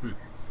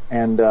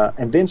 And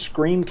then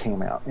Scream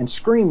came out, and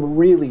Scream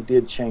really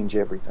did change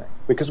everything,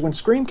 because when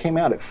Scream came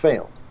out, it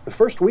failed. The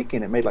first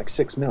weekend, it made like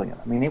 $6 million.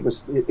 I mean,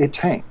 it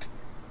tanked,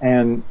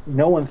 and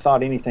no one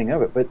thought anything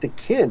of it. But the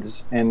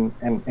kids, and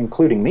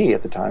including me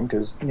at the time,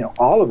 because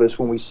all of us,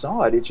 when we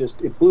saw it,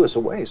 it blew us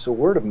away. So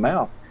word of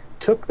mouth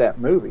took that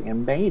movie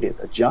and made it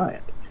a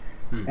giant.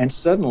 And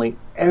suddenly,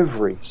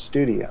 every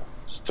studio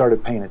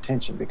started paying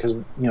attention, because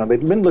they'd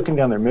been looking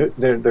down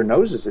their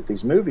noses at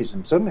these movies,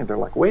 and suddenly they're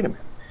like, wait a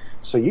minute.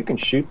 So you can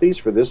shoot these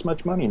for this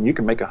much money, and you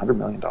can make $100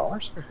 million.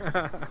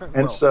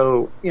 And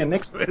so,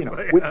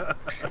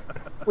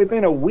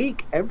 within a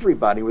week,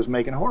 everybody was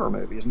making horror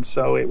movies, and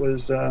so it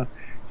was. And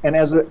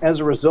as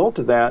a result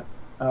of that,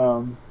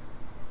 that's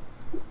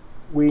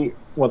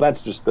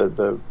just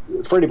the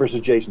Freddy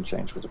vs. Jason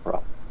change was a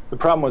problem. The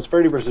problem was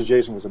Freddy vs.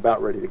 Jason was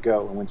about ready to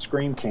go, and when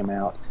Scream came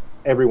out,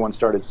 everyone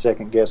started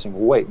second guessing.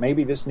 Well, wait,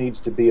 maybe this needs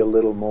to be a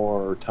little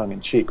more tongue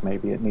in cheek.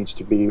 Maybe it needs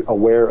to be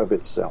aware of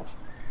itself,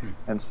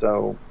 and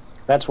so.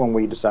 That's when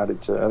we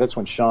decided to. That's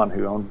when Sean,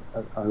 who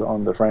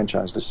owned the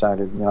franchise,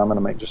 decided, I'm going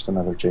to make just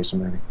another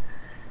Jason movie.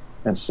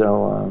 And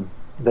so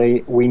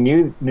we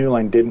knew New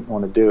Line didn't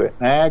want to do it.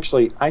 And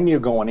I knew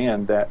going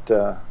in that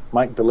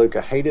Mike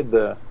DeLuca hated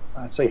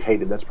I'd say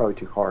hated. That's probably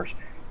too harsh.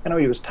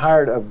 He was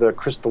tired of the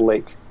Crystal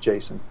Lake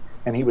Jason,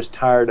 and he was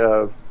tired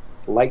of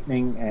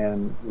lightning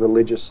and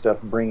religious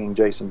stuff bringing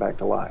Jason back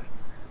to life.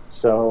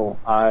 So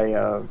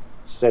I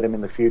set him in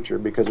the future,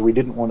 because we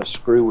didn't want to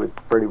screw with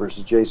Freddy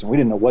vs. Jason. We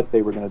didn't know what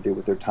they were going to do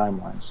with their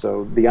timeline.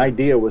 So the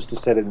idea was to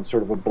set it in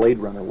sort of a Blade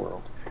Runner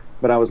world.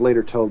 But I was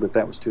later told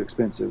that was too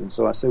expensive. And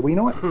so I said, well, you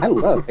know what? I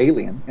love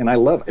Alien, and I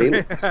love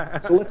aliens.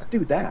 So let's do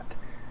that.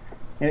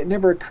 And it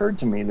never occurred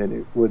to me that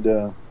it would,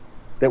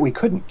 that we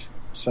couldn't.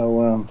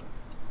 So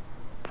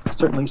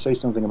certainly say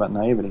something about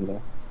naivety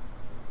there.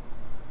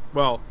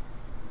 Well,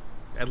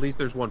 at least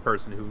there's one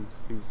person who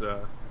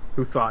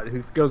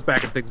goes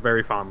back and thinks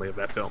very fondly of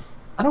that film.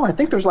 I don't know. I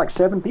think there's like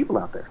 7 people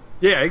out there.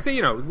 Yeah,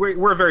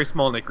 we're a very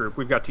small knit group.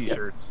 We've got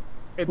T-shirts.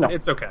 Yes.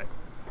 It's okay.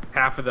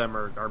 Half of them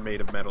are made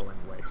of metal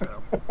anyway.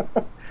 So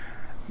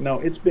no,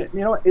 it's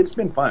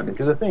been fun,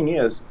 because the thing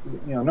is,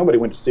 nobody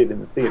went to see it in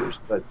the theaters,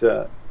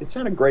 but it's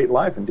had a great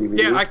life in DVD.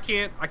 Yeah,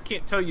 I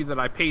can't tell you that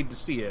I paid to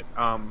see it.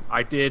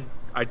 I did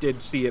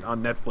see it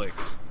on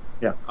Netflix.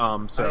 Yeah.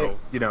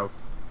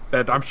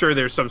 That I'm sure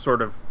there's some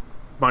sort of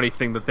money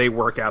thing that they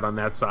work out on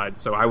that side.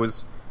 So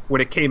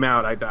when it came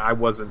out, I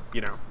wasn't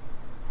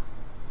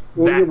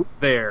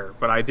there,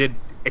 but I did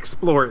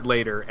explore it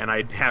later, and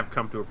I have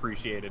come to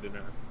appreciate it in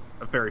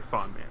a very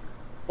fun manner.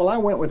 Well, I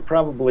went with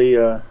probably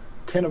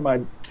 10 of my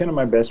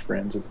best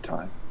friends at the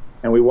time,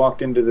 and we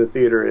walked into the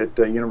theater at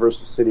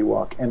Universal City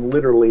Walk, and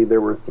literally there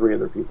were 3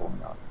 other people in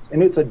the audience,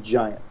 and it's a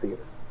giant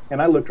theater.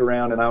 And I looked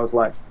around, and I was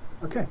like,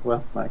 okay,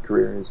 well, my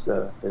career is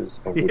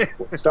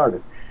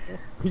started.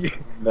 You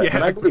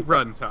had a good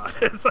run, Todd.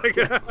 It's like,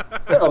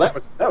 well,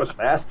 that was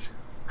fast.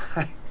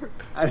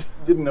 I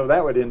didn't know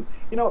that would end.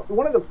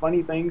 One of the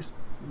funny things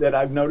that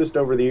I've noticed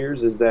over the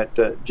years is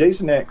that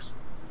Jason X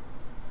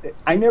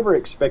I never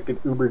expected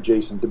Uber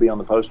Jason to be on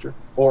the poster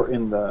or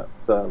in the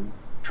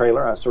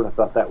trailer. I sort of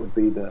thought that would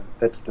be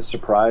that's the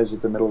surprise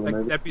at the middle of the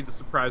movie. That'd be the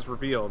surprise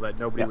reveal that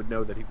nobody would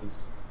know that he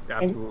was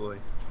absolutely.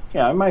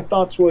 And my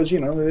thoughts was,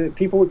 that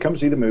people would come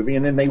see the movie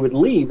and then they would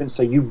leave and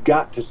say, "You've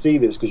got to see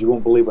this because you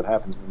won't believe what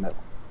happens in the middle."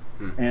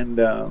 And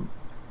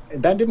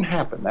that didn't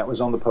happen. That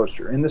was on the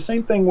poster. And the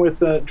same thing with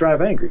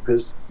Drive Angry,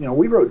 because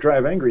we wrote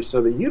Drive Angry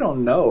so that you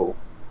don't know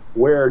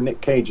where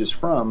Nick Cage is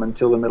from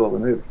until the middle of the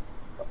movie.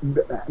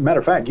 Matter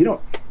of fact,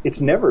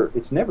 it's never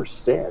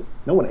said.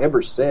 No one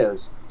ever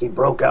says he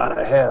broke out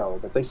of hell,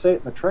 but they say it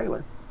in the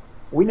trailer.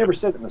 We never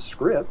said it in the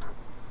script.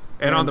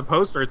 And on the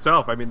poster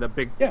itself, I mean, the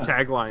big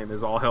tagline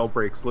is "All hell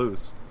breaks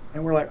loose."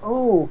 And we're like,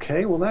 oh,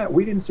 okay, well,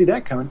 we didn't see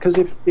that coming, because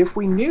if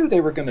we knew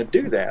they were going to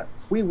do that,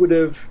 we would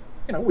have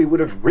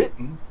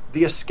written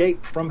the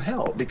escape from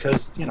hell,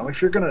 because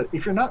if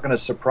you're not going to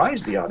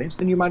surprise the audience,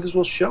 then you might as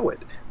well show it.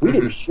 We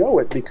didn't show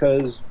it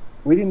because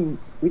we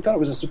thought it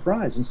was a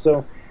surprise, and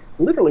so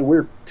literally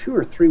we're 2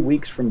 or 3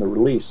 weeks from the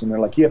release, and they're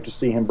like, you have to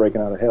see him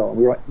breaking out of hell, and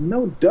we were like,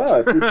 no,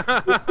 duh.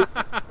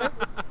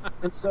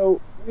 And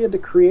so we had to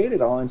create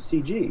it all in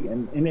CG,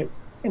 and it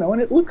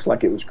and it looks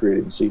like it was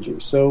created in CG.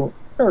 So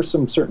there are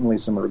certainly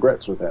some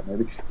regrets with that,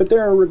 maybe, but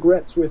there are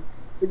regrets with.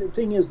 The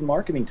thing is, the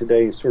marketing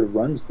today sort of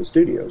runs the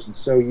studios, and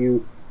so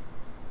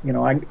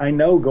I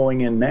know going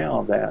in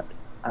now that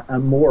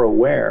I'm more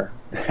aware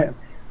that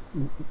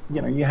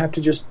you have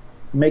to just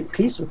make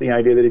peace with the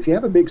idea that if you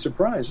have a big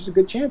surprise, there's a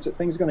good chance that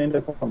thing's going to end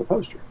up on the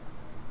poster,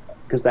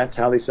 because that's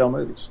how they sell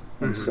movies.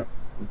 And so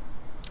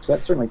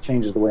that certainly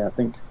changes the way I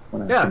think.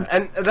 And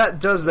that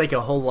does make a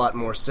whole lot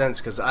more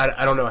sense, because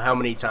I don't know how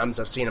many times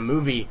I've seen a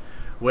movie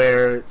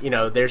where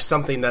there's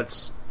something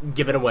that's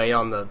given away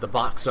on the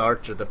box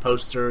art or the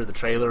poster or the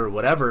trailer or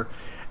whatever,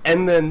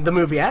 and then the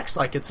movie acts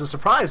like it's a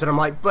surprise, and I'm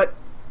like, but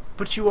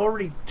you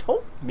already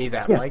told me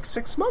that like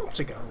 6 months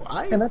ago.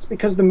 And that's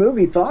because the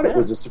movie thought it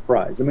was a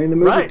surprise. I mean, the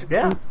movie,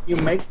 you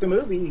make the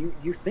movie,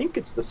 you think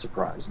it's the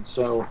surprise, and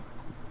so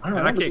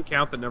I can't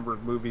count the number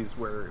of movies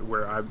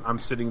where I'm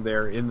sitting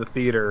there in the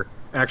theater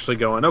actually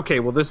going, okay,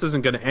 well, this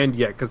isn't going to end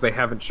yet because they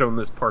haven't shown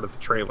this part of the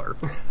trailer.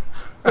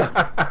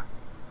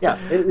 Yeah,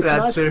 it's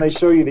nice when they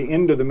show you the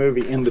end of the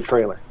movie in the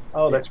trailer.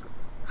 Oh, that's great.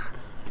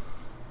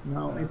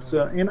 No, it's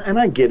and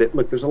I get it.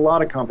 Look, there's a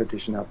lot of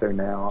competition out there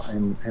now,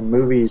 and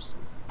movies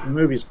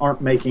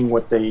aren't making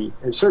what they.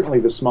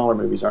 Certainly, the smaller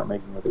movies aren't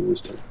making what they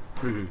used to.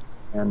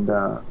 And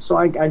so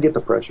I get the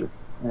pressure,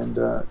 and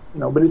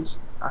but it's.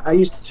 I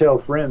used to tell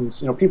friends,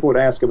 people would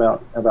ask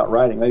about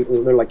writing.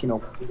 They're like,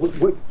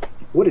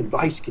 what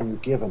advice can you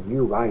give a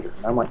new writer?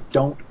 And I'm like,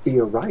 don't be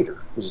a writer.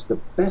 This is the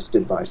best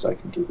advice I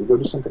can give you. Go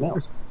do something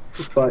else.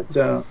 But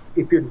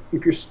if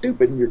you're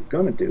stupid and you're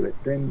gonna do it,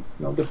 then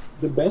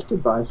the best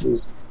advice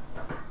is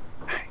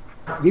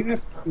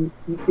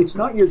it's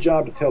not your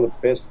job to tell the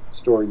best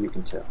story you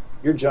can tell.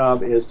 Your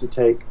job is to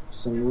take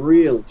some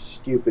really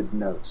stupid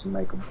notes and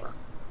make them work.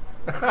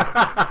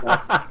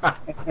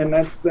 And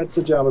that's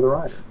the job of the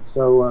writer.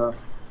 So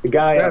the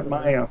guy at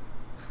my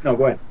no,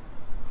 go ahead.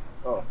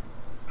 Oh,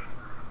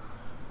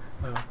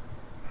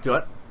 do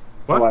it.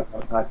 What?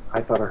 Oh,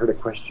 I thought I heard a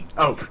question.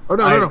 Oh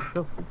no.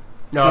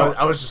 No,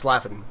 I was just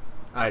laughing.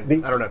 I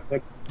don't know.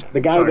 The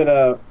guy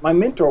that my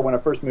mentor when I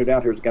first moved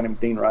out here was a guy named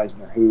Dean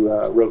Reisner, who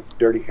wrote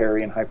Dirty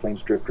Harry and High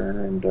Plains Drifter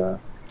and a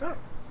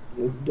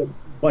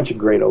bunch of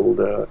great old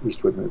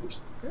Eastwood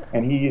movies. Yeah.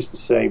 And he used to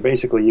say,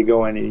 basically, you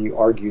go in and you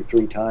argue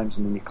 3 times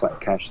and then you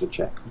cash the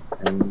check.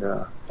 And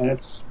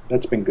that's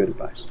been good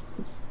advice.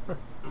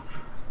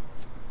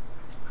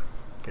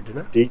 Good to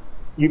know.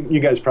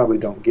 You guys probably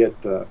don't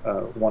get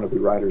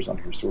wannabe writers on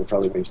here, so we're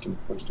probably wasting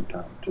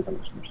time to the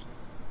listeners.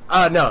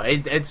 No,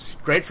 it's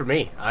great for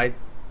me. I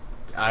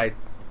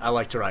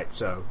like to write,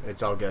 so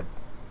it's all good.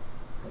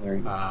 There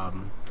you go.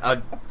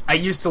 I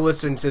used to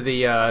listen to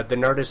the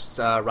Nerdist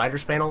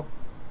Writers Panel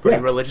pretty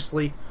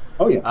religiously.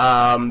 Oh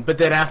yeah. But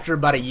then after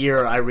about a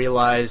year, I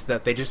realized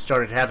that they just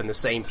started having the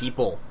same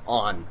people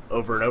on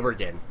over and over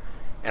again,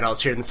 and I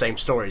was hearing the same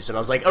stories, and I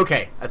was like,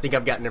 okay, I think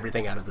I've gotten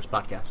everything out of this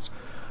podcast.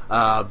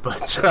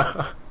 But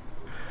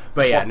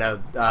yeah,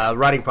 no,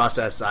 writing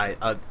process, I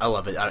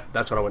love it.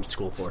 That's what I went to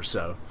school for.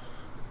 So.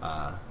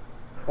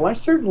 Well, I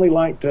certainly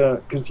liked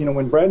because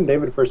when Brad and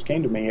David first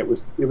came to me, it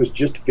was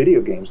just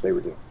video games they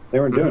were doing. They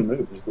weren't doing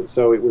movies,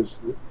 so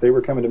they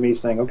were coming to me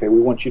saying, "Okay, we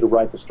want you to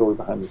write the story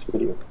behind this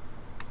video."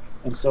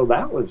 And so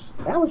that was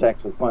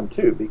actually fun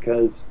too,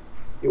 because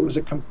it was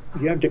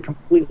you have to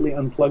completely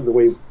unplug the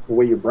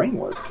way your brain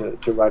works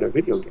to write a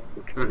video game,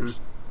 because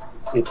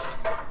it's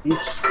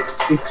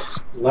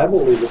each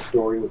level is a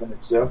story within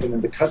itself, and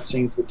then the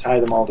cutscenes that tie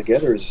them all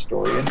together is a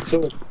story, and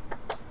so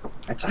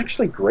it's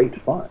actually great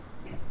fun.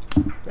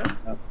 Yeah.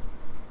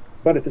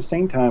 But at the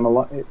same time,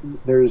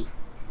 there's,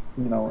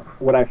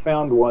 what I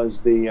found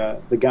was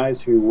the guys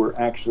who were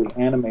actually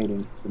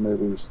animating the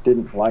movies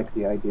didn't like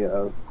the idea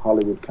of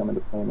Hollywood coming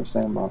to play in the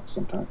sandbox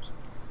sometimes.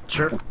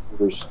 Sure.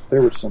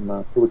 There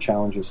were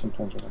challenges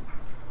sometimes with it,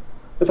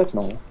 but that's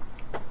normal.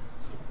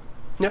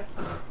 Yeah.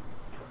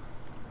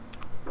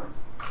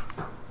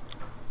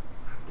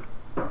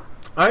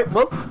 All right.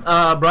 Well,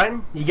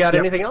 Brian, you got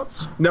Yep. anything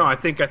else? No, I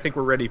think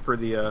we're ready for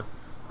the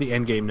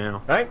end game now.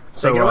 All right.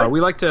 So take it away. we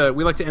like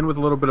to end with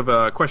a little bit of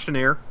a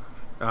questionnaire,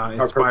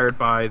 inspired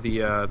by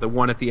the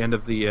one at the end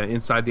of the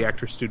Inside the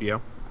Actor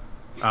Studio.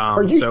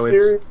 Are you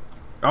serious?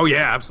 Oh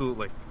yeah,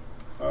 absolutely.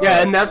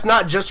 Yeah, and that's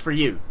not just for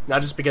you.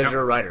 Not just because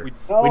you're a writer. We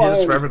do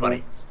this for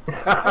everybody.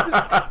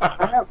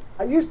 I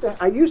used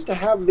to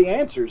have the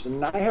answers,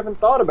 and I haven't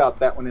thought about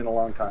that one in a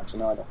long time. So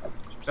now I don't have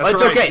answers. Well,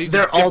 it's all right. okay. These are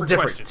They're all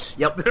different different. questions.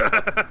 Yep.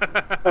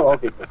 Oh,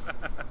 okay. Good.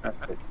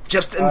 Okay.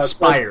 Just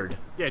inspired.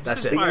 Yeah, just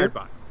That's inspired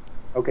by.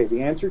 Okay,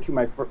 the answer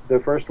to the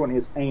first one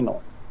is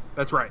anal.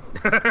 That's right.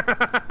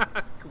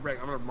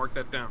 Correct. I'm going to mark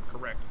that down.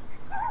 Correct.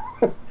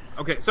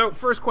 Okay, so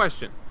first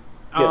question.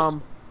 Yes.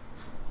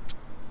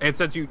 And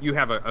since you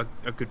have a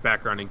good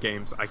background in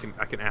games, I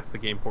can ask the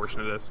game portion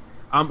of this.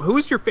 Who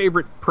is your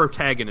favorite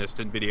protagonist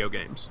in video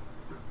games?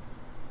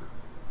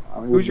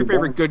 Who's your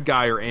favorite good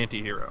guy or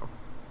anti-hero?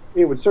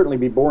 It would certainly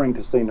be boring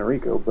to say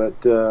Noriko,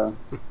 but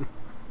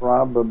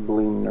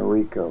probably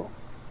Noriko.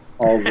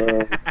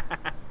 Although,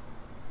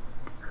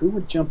 who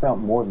would jump out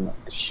more than that?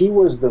 She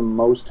was the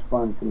most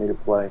fun for me to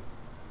play.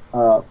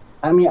 The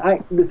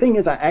thing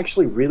is, I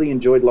actually really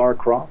enjoyed Lara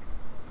Croft.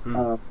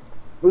 It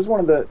was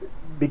one of the...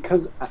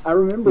 Because I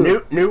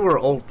remember... New or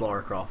old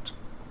Lara Croft?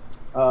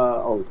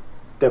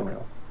 Definitely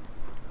old.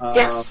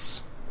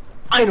 Yes!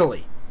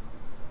 Finally!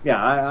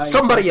 Yeah,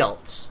 Somebody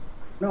else.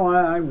 No,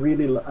 I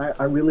really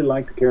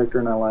liked the character,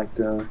 and I liked...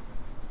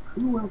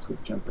 who else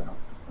would jump out?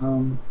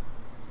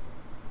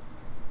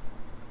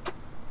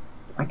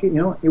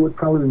 It would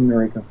probably be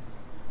Noriko.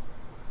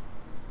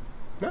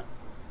 Yeah.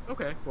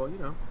 Okay, well,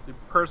 the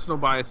personal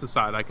bias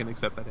aside, I can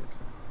accept that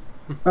answer.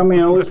 I mean,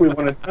 unless we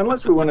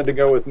wanted to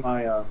go with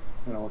my,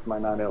 with my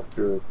night elf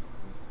druid,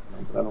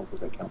 but I don't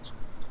think that counts.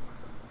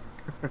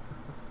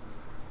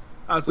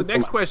 So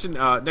next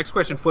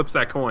question flips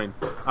that coin.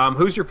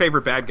 Who's your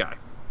favorite bad guy?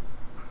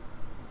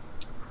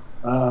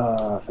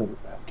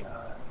 Favorite bad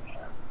guy.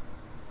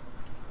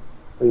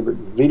 Favorite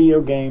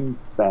video game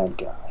bad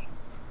guy.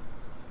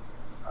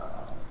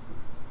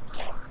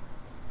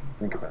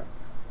 Think about it.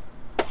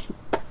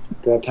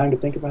 Do I have time to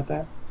think about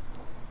that?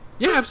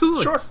 Yeah,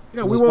 absolutely. Sure.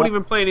 We won't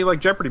even play any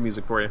Jeopardy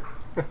music for you.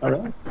 All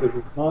right, because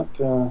it's not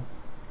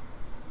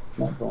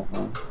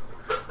Valheim.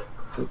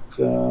 It's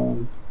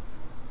the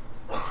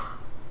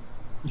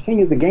thing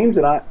is, the games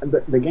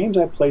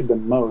I played the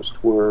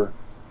most were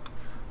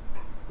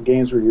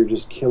games where you're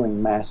just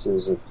killing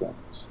masses of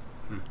things.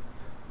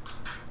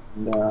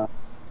 And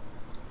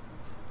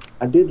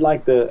I did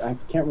like I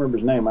can't remember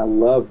his name. I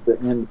loved the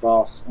end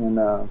boss in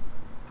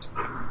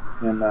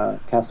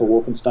Castle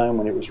Wolfenstein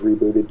when it was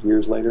rebooted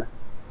years later.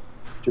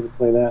 Did you ever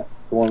play that?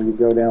 The one where you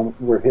go down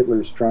where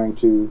Hitler's trying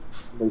to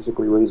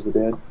basically raise the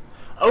dead.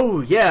 Oh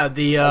yeah,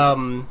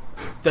 the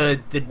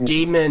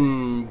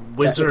demon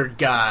wizard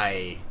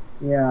guy.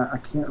 Yeah, I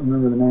can't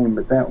remember the name,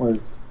 but that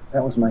was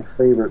my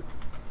favorite,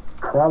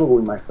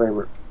 probably my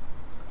favorite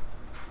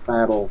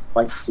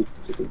fight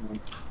sequence at the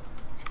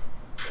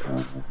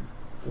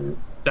end.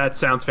 That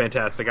sounds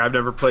fantastic. I've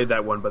never played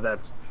that one, but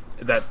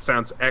that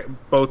sounds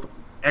both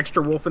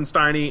extra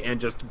Wolfenstein-y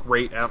and just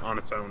great out on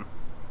its own.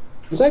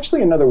 There's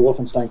actually another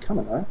Wolfenstein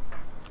coming, right?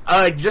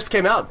 It just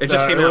came out. It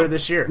just came earlier out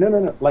this year.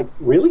 No. Like,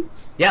 really?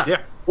 Yeah.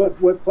 Yeah.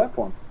 What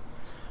platform?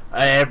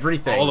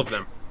 Everything. All of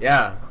them.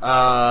 Yeah.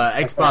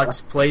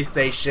 Xbox,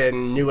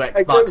 PlayStation, new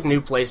Xbox, new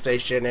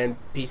PlayStation, and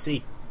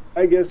PC.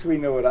 I guess we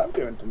know what I'm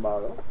doing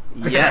tomorrow.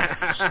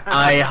 Yes.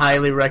 I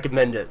highly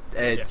recommend it.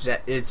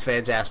 It's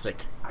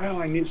fantastic. Oh,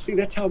 I need to see.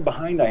 That's how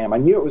behind I am. I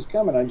knew it was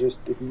coming. I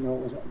just didn't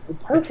know it was.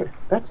 Perfect.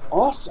 That's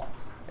awesome.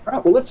 All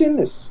right. Well, let's end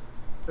this.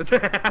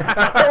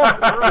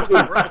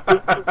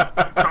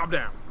 Calm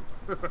down.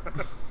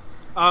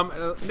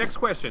 Next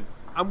question.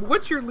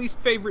 What's your least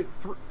favorite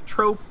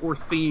trope or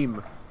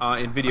theme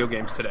in video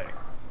games today?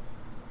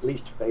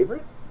 Least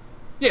favorite?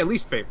 Yeah,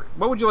 least favorite.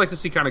 What would you like to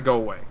see kind of go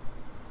away?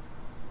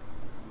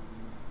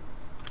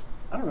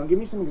 I don't know. Give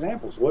me some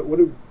examples. What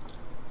do?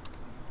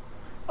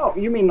 Oh,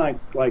 you mean like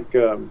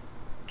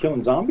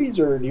killing zombies,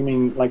 or do you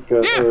mean like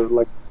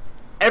like?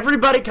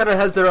 Everybody kind of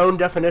has their own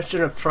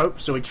definition of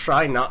trope, so we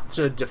try not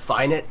to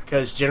define it,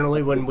 because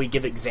generally when we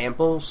give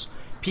examples,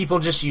 people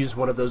just use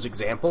one of those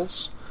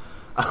examples.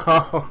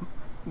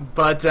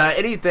 But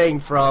anything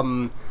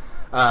from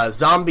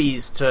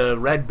zombies to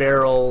red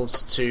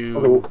barrels to...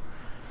 Okay,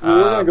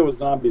 we're going to go with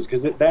zombies,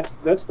 because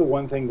that's the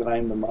one thing that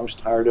I'm the most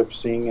tired of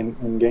seeing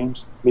in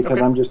games, because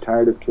I'm just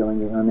tired of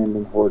killing an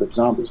unending horde of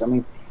zombies. I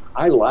mean,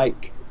 I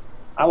like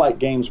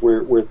games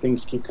where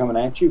things keep coming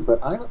at you, but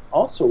I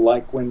also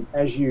like when,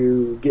 as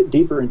you get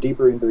deeper and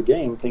deeper into the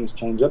game, things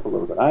change up a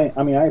little bit. I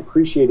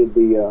appreciated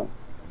the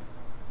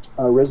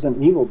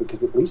Resident Evil,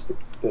 because at least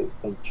they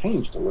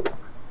changed a little.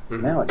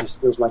 Mm-hmm. Now it just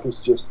feels like it's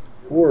just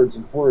hordes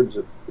and hordes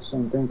of the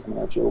same thing coming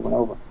at you over and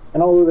over.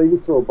 And although they do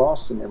throw a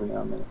boss in every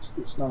now and then,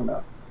 it's not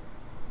enough.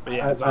 But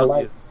yeah, a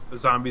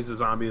zombie is a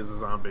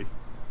zombie.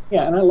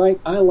 Yeah, and I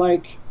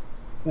like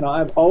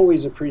I've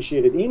always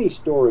appreciated any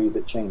story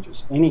that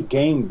changes, any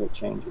game that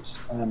changes,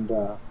 and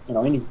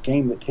any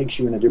game that takes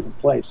you in a different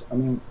place. I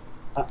mean,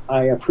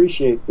 I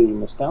appreciate the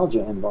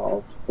nostalgia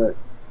involved, but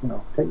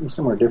take me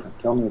somewhere different.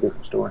 Tell me a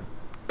different story.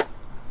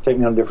 Take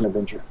me on a different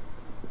adventure.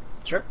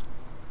 Sure.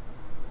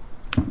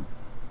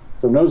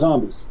 So no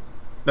zombies.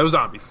 No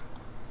zombies.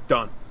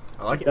 Done.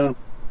 I like it. Done.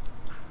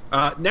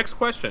 Next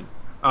question.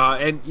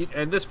 And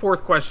this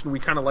fourth question, we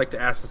kind of like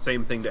to ask the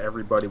same thing to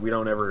everybody. We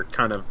don't ever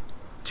kind of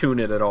tune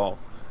it at all.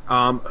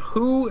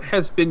 Who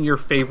has been your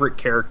favorite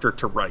character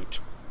to write?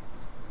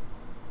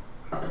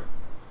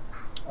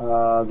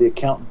 The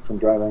accountant from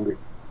Drive Angry.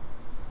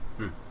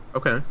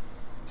 Okay.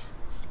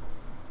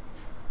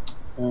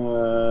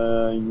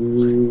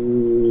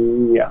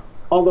 Yeah.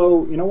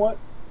 Although, you know what?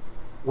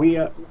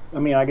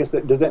 I guess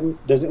does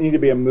it need to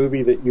be a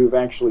movie that you've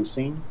actually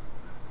seen?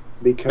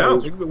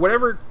 Because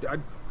whatever.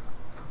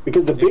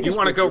 Because the biggest if you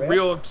want to go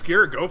real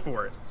obscure, go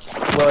for it.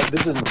 Well,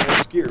 this isn't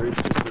obscure.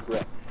 It's just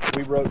regret.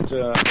 We wrote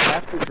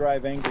after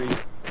Drive Angry.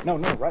 No,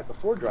 right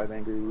before Drive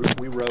Angry,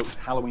 we wrote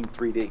Halloween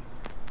 3D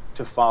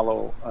to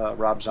follow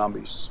Rob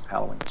Zombie's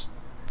Halloweens,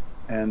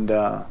 and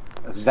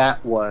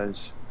that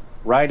was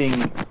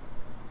writing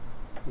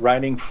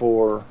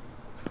for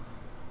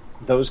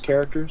those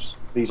characters,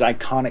 these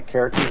iconic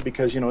characters.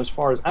 Because as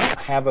far as I don't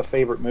have a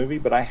favorite movie,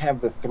 but I have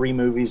the 3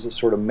 movies that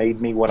sort of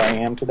made me what I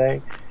am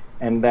today.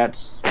 And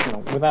that's,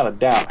 without a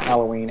doubt,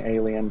 Halloween,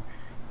 Alien,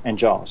 and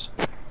Jaws.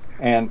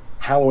 And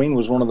Halloween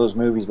was one of those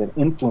movies that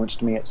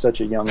influenced me at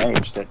such a young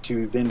age, that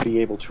to then be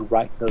able to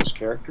write those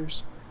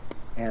characters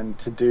and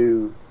to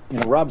do,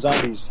 Rob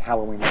Zombie's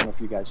Halloween. I don't know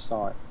if you guys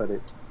saw it, but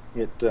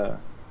it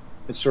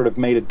sort of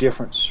made a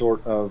different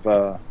sort of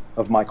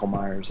Michael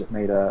Myers. It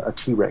made a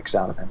T-Rex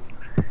out of him.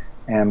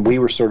 And we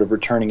were sort of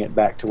returning it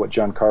back to what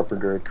John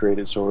Carpenter had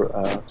created.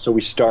 So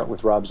we start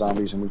with Rob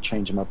Zombies and we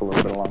change them up a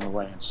little bit along the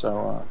way. And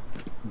so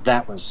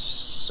that was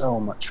so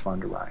much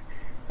fun to write.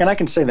 And I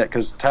can say that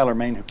because Tyler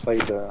Mane, who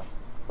played the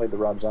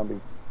Rob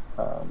Zombie,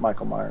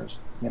 Michael Myers,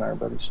 he and I are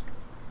buddies.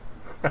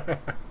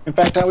 In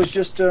fact, I was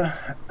just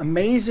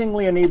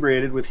amazingly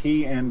inebriated with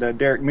he and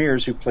Derek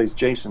Mears, who plays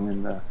Jason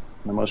in the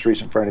most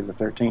recent Friday the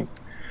 13th,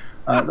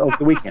 over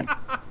the weekend.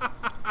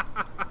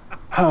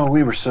 Oh,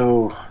 we were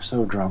so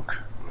drunk.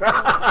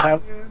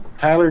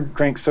 Tyler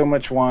drank so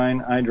much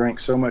wine, I drank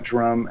so much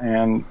rum,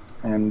 and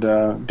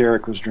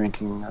Derek was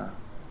drinking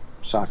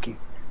sake.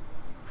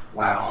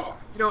 Wow.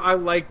 I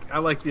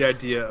like the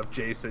idea of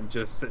Jason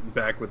just sitting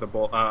back with a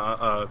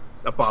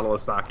bottle of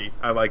sake.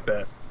 I like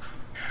that.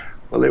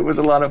 Well, it was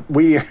a lot of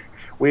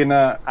when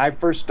I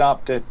first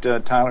stopped at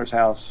Tyler's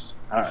house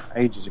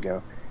ages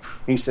ago.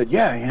 He said,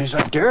 "Yeah," and he's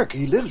like, "Derek,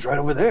 he lives right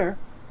over there."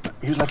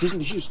 He was like,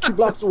 "He's 2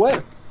 blocks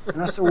away."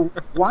 And I said, "Well,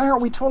 why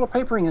aren't we toilet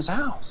papering his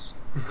house?"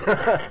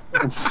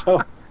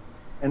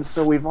 and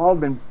so we've all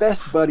been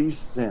best buddies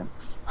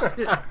since.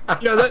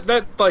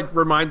 That like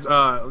reminds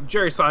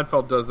Jerry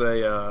Seinfeld does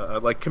a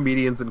like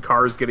comedians in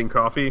cars getting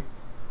coffee,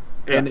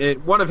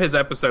 and one of his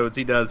episodes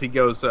he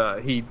goes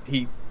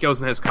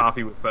and has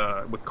coffee with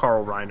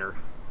Carl Reiner,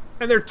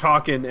 and they're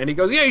talking, and he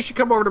goes, "Yeah, you should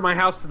come over to my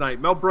house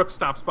tonight. Mel Brooks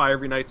stops by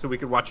every night so we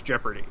can watch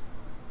Jeopardy."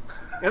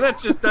 And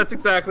that's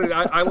exactly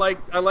I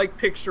like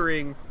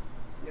picturing.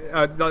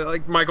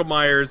 Like Michael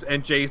Myers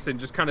and Jason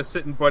just kind of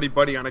sitting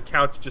buddy on a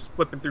couch, just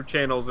flipping through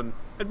channels and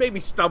maybe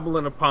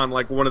stumbling upon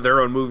like one of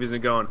their own movies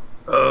and going,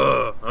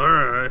 all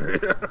right.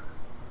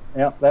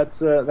 Yeah,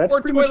 that's or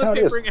pretty much how it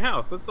is. Or toilet papering a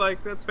house.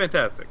 That's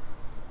fantastic.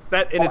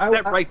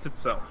 That writes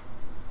itself.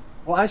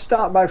 Well, I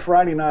stopped by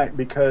Friday night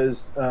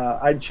because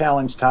I'd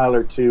challenged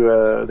Tyler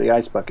to the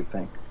ice bucket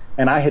thing,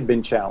 and I had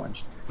been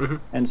challenged. Mm-hmm.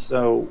 And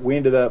so we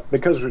ended up,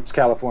 because it's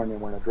California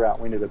and we're in a drought,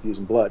 we ended up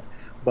using blood.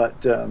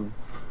 But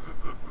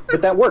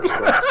that works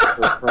for us,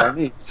 for our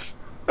needs.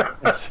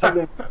 And so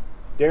then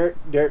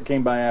Derek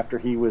came by after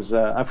he was,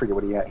 I forget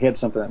what he had. He had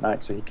something that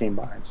night, so he came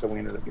by, and so we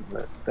ended up getting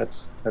lit.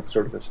 That's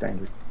sort of the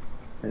standard.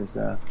 Is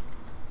a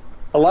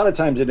lot of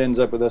times it ends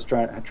up with us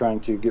trying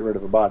to get rid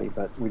of a body,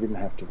 but we didn't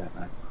have to that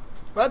night.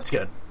 Well, that's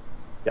good.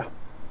 Yeah.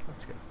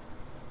 That's good.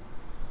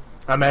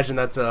 I imagine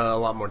that's a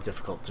lot more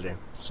difficult to do,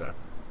 so...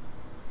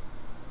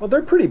 Well,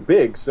 they're pretty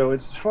big, so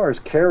as far as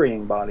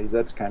carrying bodies,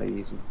 that's kind of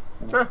easy.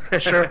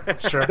 Sure.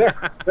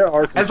 There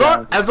are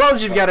some as long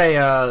as you've got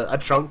a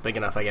trunk big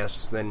enough, I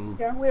guess, then...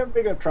 Yeah, we have a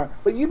big enough trunk.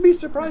 But you'd be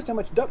surprised how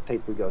much duct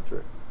tape we go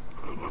through.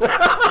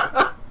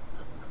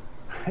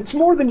 It's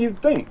more than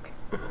you'd think.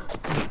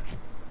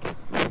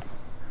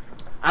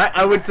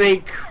 I would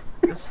think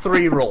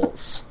 3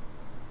 rolls.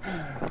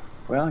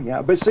 Well,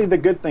 yeah, but see, the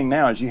good thing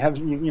now is you have,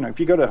 if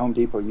you go to Home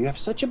Depot, you have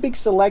such a big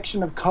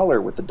selection of color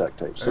with the duct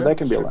tape, so that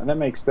can be a lot. That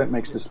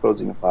makes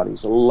disposing of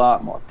bodies a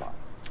lot more fun.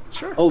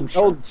 Sure. Old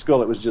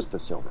school, it was just the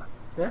silver.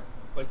 Yeah.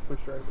 Like push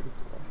right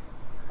against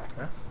the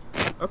wall.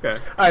 Yeah. Okay.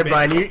 All right,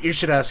 Brian, you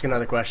should ask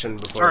another question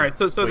before. All right,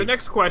 so the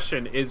next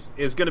question is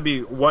going to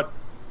be what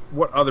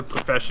other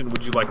profession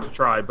would you like to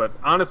try? But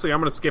honestly, I'm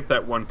going to skip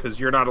that one because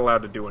you're not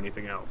allowed to do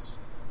anything else.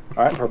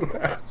 All right,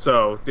 perfect.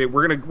 So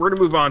we're gonna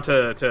move on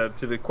to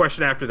the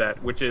question after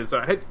that, which is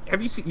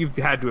have you seen? You've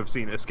had to have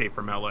seen Escape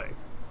from L.A.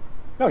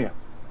 Oh yeah.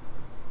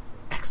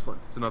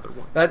 Excellent. It's another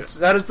one. That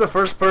is the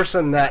first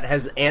person that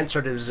has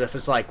answered as if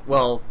it's like,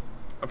 well,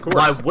 of course.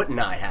 why wouldn't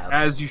I have?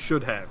 As you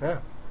should have. Yeah.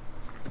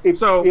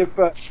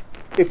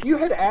 If you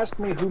had asked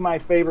me who my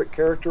favorite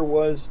character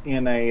was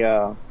in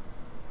a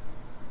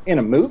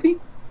movie,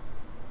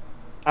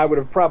 I would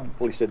have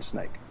probably said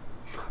Snake.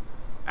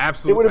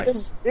 Absolutely.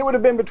 It would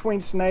have been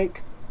between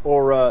Snake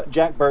or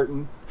Jack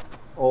Burton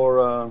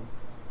or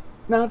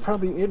no,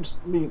 it'd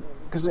be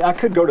because I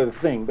could go to the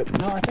Thing, but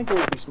no, I think it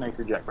would be Snake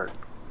or Jack Burton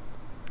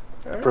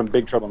from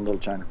Big Trouble in Little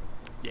China.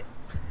 Yeah.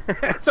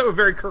 So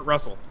very Kurt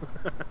Russell.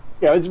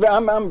 Yeah,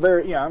 I'm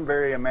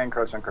very a man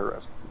crush on Kurt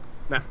Russell.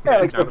 No,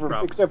 yeah,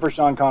 except for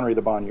Sean Connery,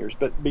 the Bond years,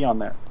 but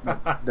beyond that.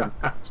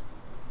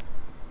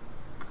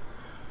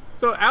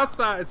 So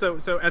outside,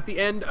 so at the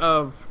end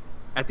of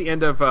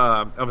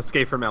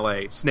Escape from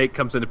L.A., Snake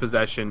comes into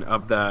possession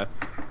of the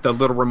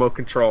little remote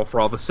control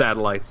for all the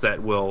satellites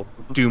that will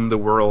doom the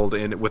world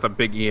with a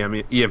big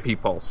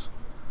EMP pulse.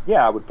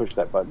 Yeah, I would push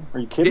that button. Are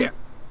you kidding? Yeah.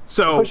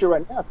 So I'd push it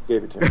right now if you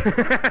gave it to me.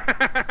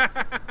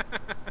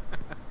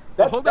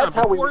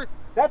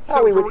 That's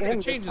how we would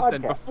end this podcast.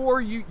 Then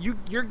before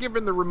you're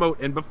given the remote,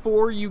 and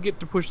before you get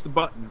to push the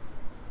button,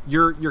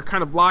 you're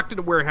kind of locked in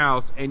a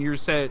warehouse, and you're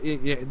said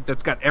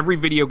that's got every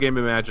video game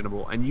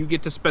imaginable, and you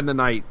get to spend the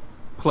night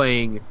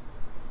playing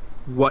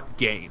what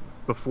game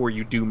before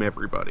you doom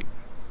everybody?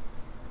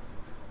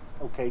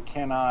 Okay,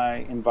 can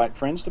I invite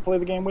friends to play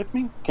the game with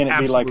me? Can it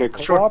Absolutely. be like a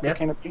co-op? Sure, yeah. Or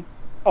can it be?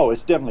 Oh,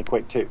 it's definitely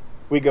Quake 2.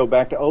 We go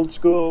back to old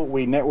school.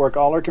 We network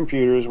all our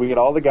computers. We get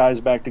all the guys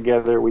back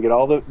together. We get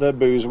all the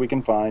booze we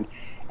can find,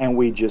 and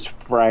we just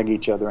frag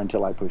each other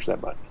until I push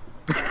that button.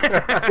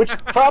 Which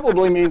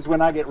probably means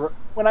when I get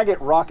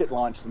rocket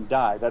launched and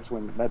die, that's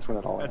when it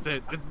all ends. That's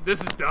it. This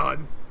is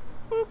done.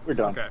 We're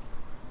done. Okay.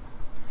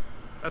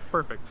 That's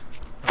perfect.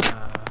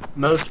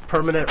 Most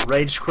permanent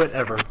rage quit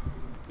ever.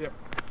 Yep.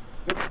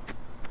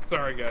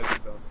 Sorry, guys.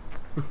 It's done.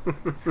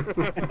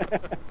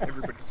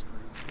 Everybody's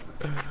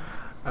screwed.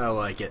 I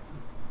like it.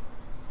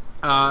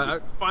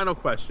 Final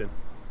question.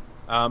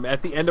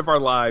 At the end of our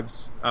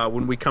lives,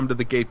 when we come to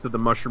the gates of the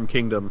Mushroom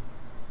Kingdom,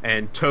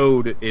 and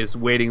Toad is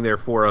waiting there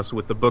for us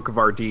with the book of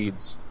our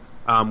deeds,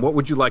 what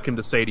would you like him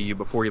to say to you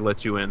before he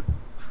lets you in?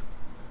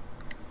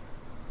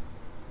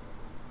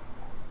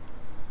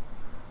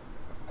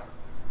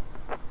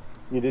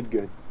 You did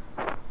good.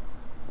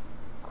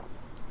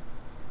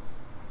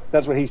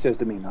 That's what he says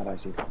to me, not I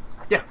say to him.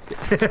 Yeah.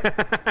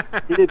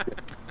 You did good.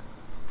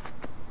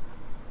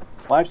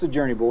 Life's a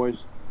journey,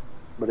 boys,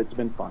 but it's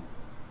been fun.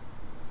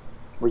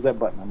 Where's that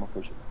button? I'm going to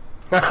push it.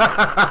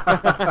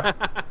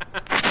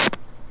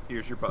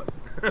 Here's your button.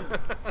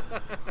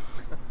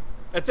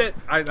 That's it.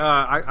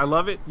 I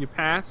love it. You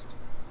passed.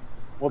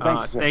 Well,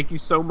 thank you, sir. Thank you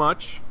so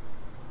much.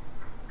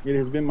 It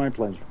has been my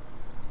pleasure.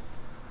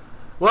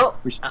 Well,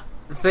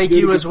 thank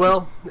you as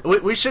well.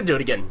 We should do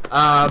it again.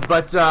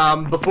 But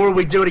before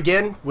we do it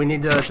again, we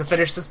need to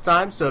finish this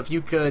time. So if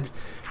you could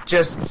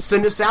just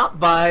send us out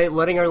by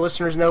letting our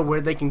listeners know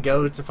where they can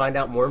go to find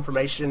out more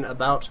information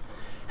about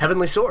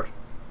Heavenly Sword.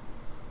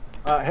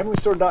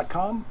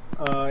 HeavenlySword.com.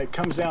 It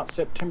comes out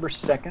September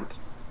 2nd.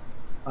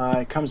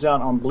 It comes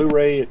out on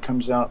Blu-ray. It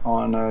comes out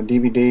on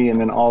DVD,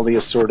 and then all the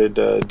assorted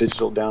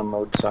digital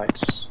download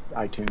sites,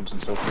 iTunes,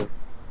 and so forth.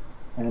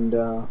 And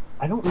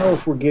I don't know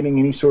if we're getting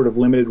any sort of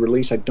limited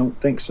release. I don't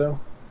think so.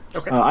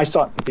 Okay. I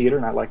saw it in theater,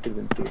 and I liked it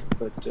in theater.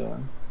 But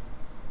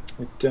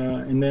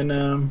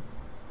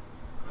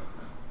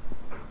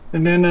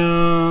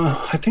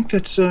I think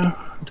that's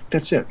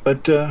it.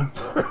 But I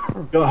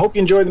hope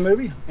you enjoy the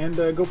movie, and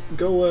go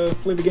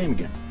play the game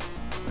again.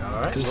 All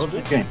right. It's a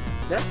good game.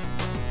 Yeah.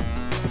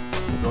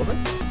 Well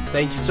then,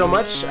 thank you so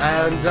much,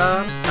 and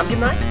have a good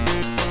night.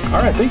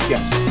 All right, thank you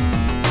guys.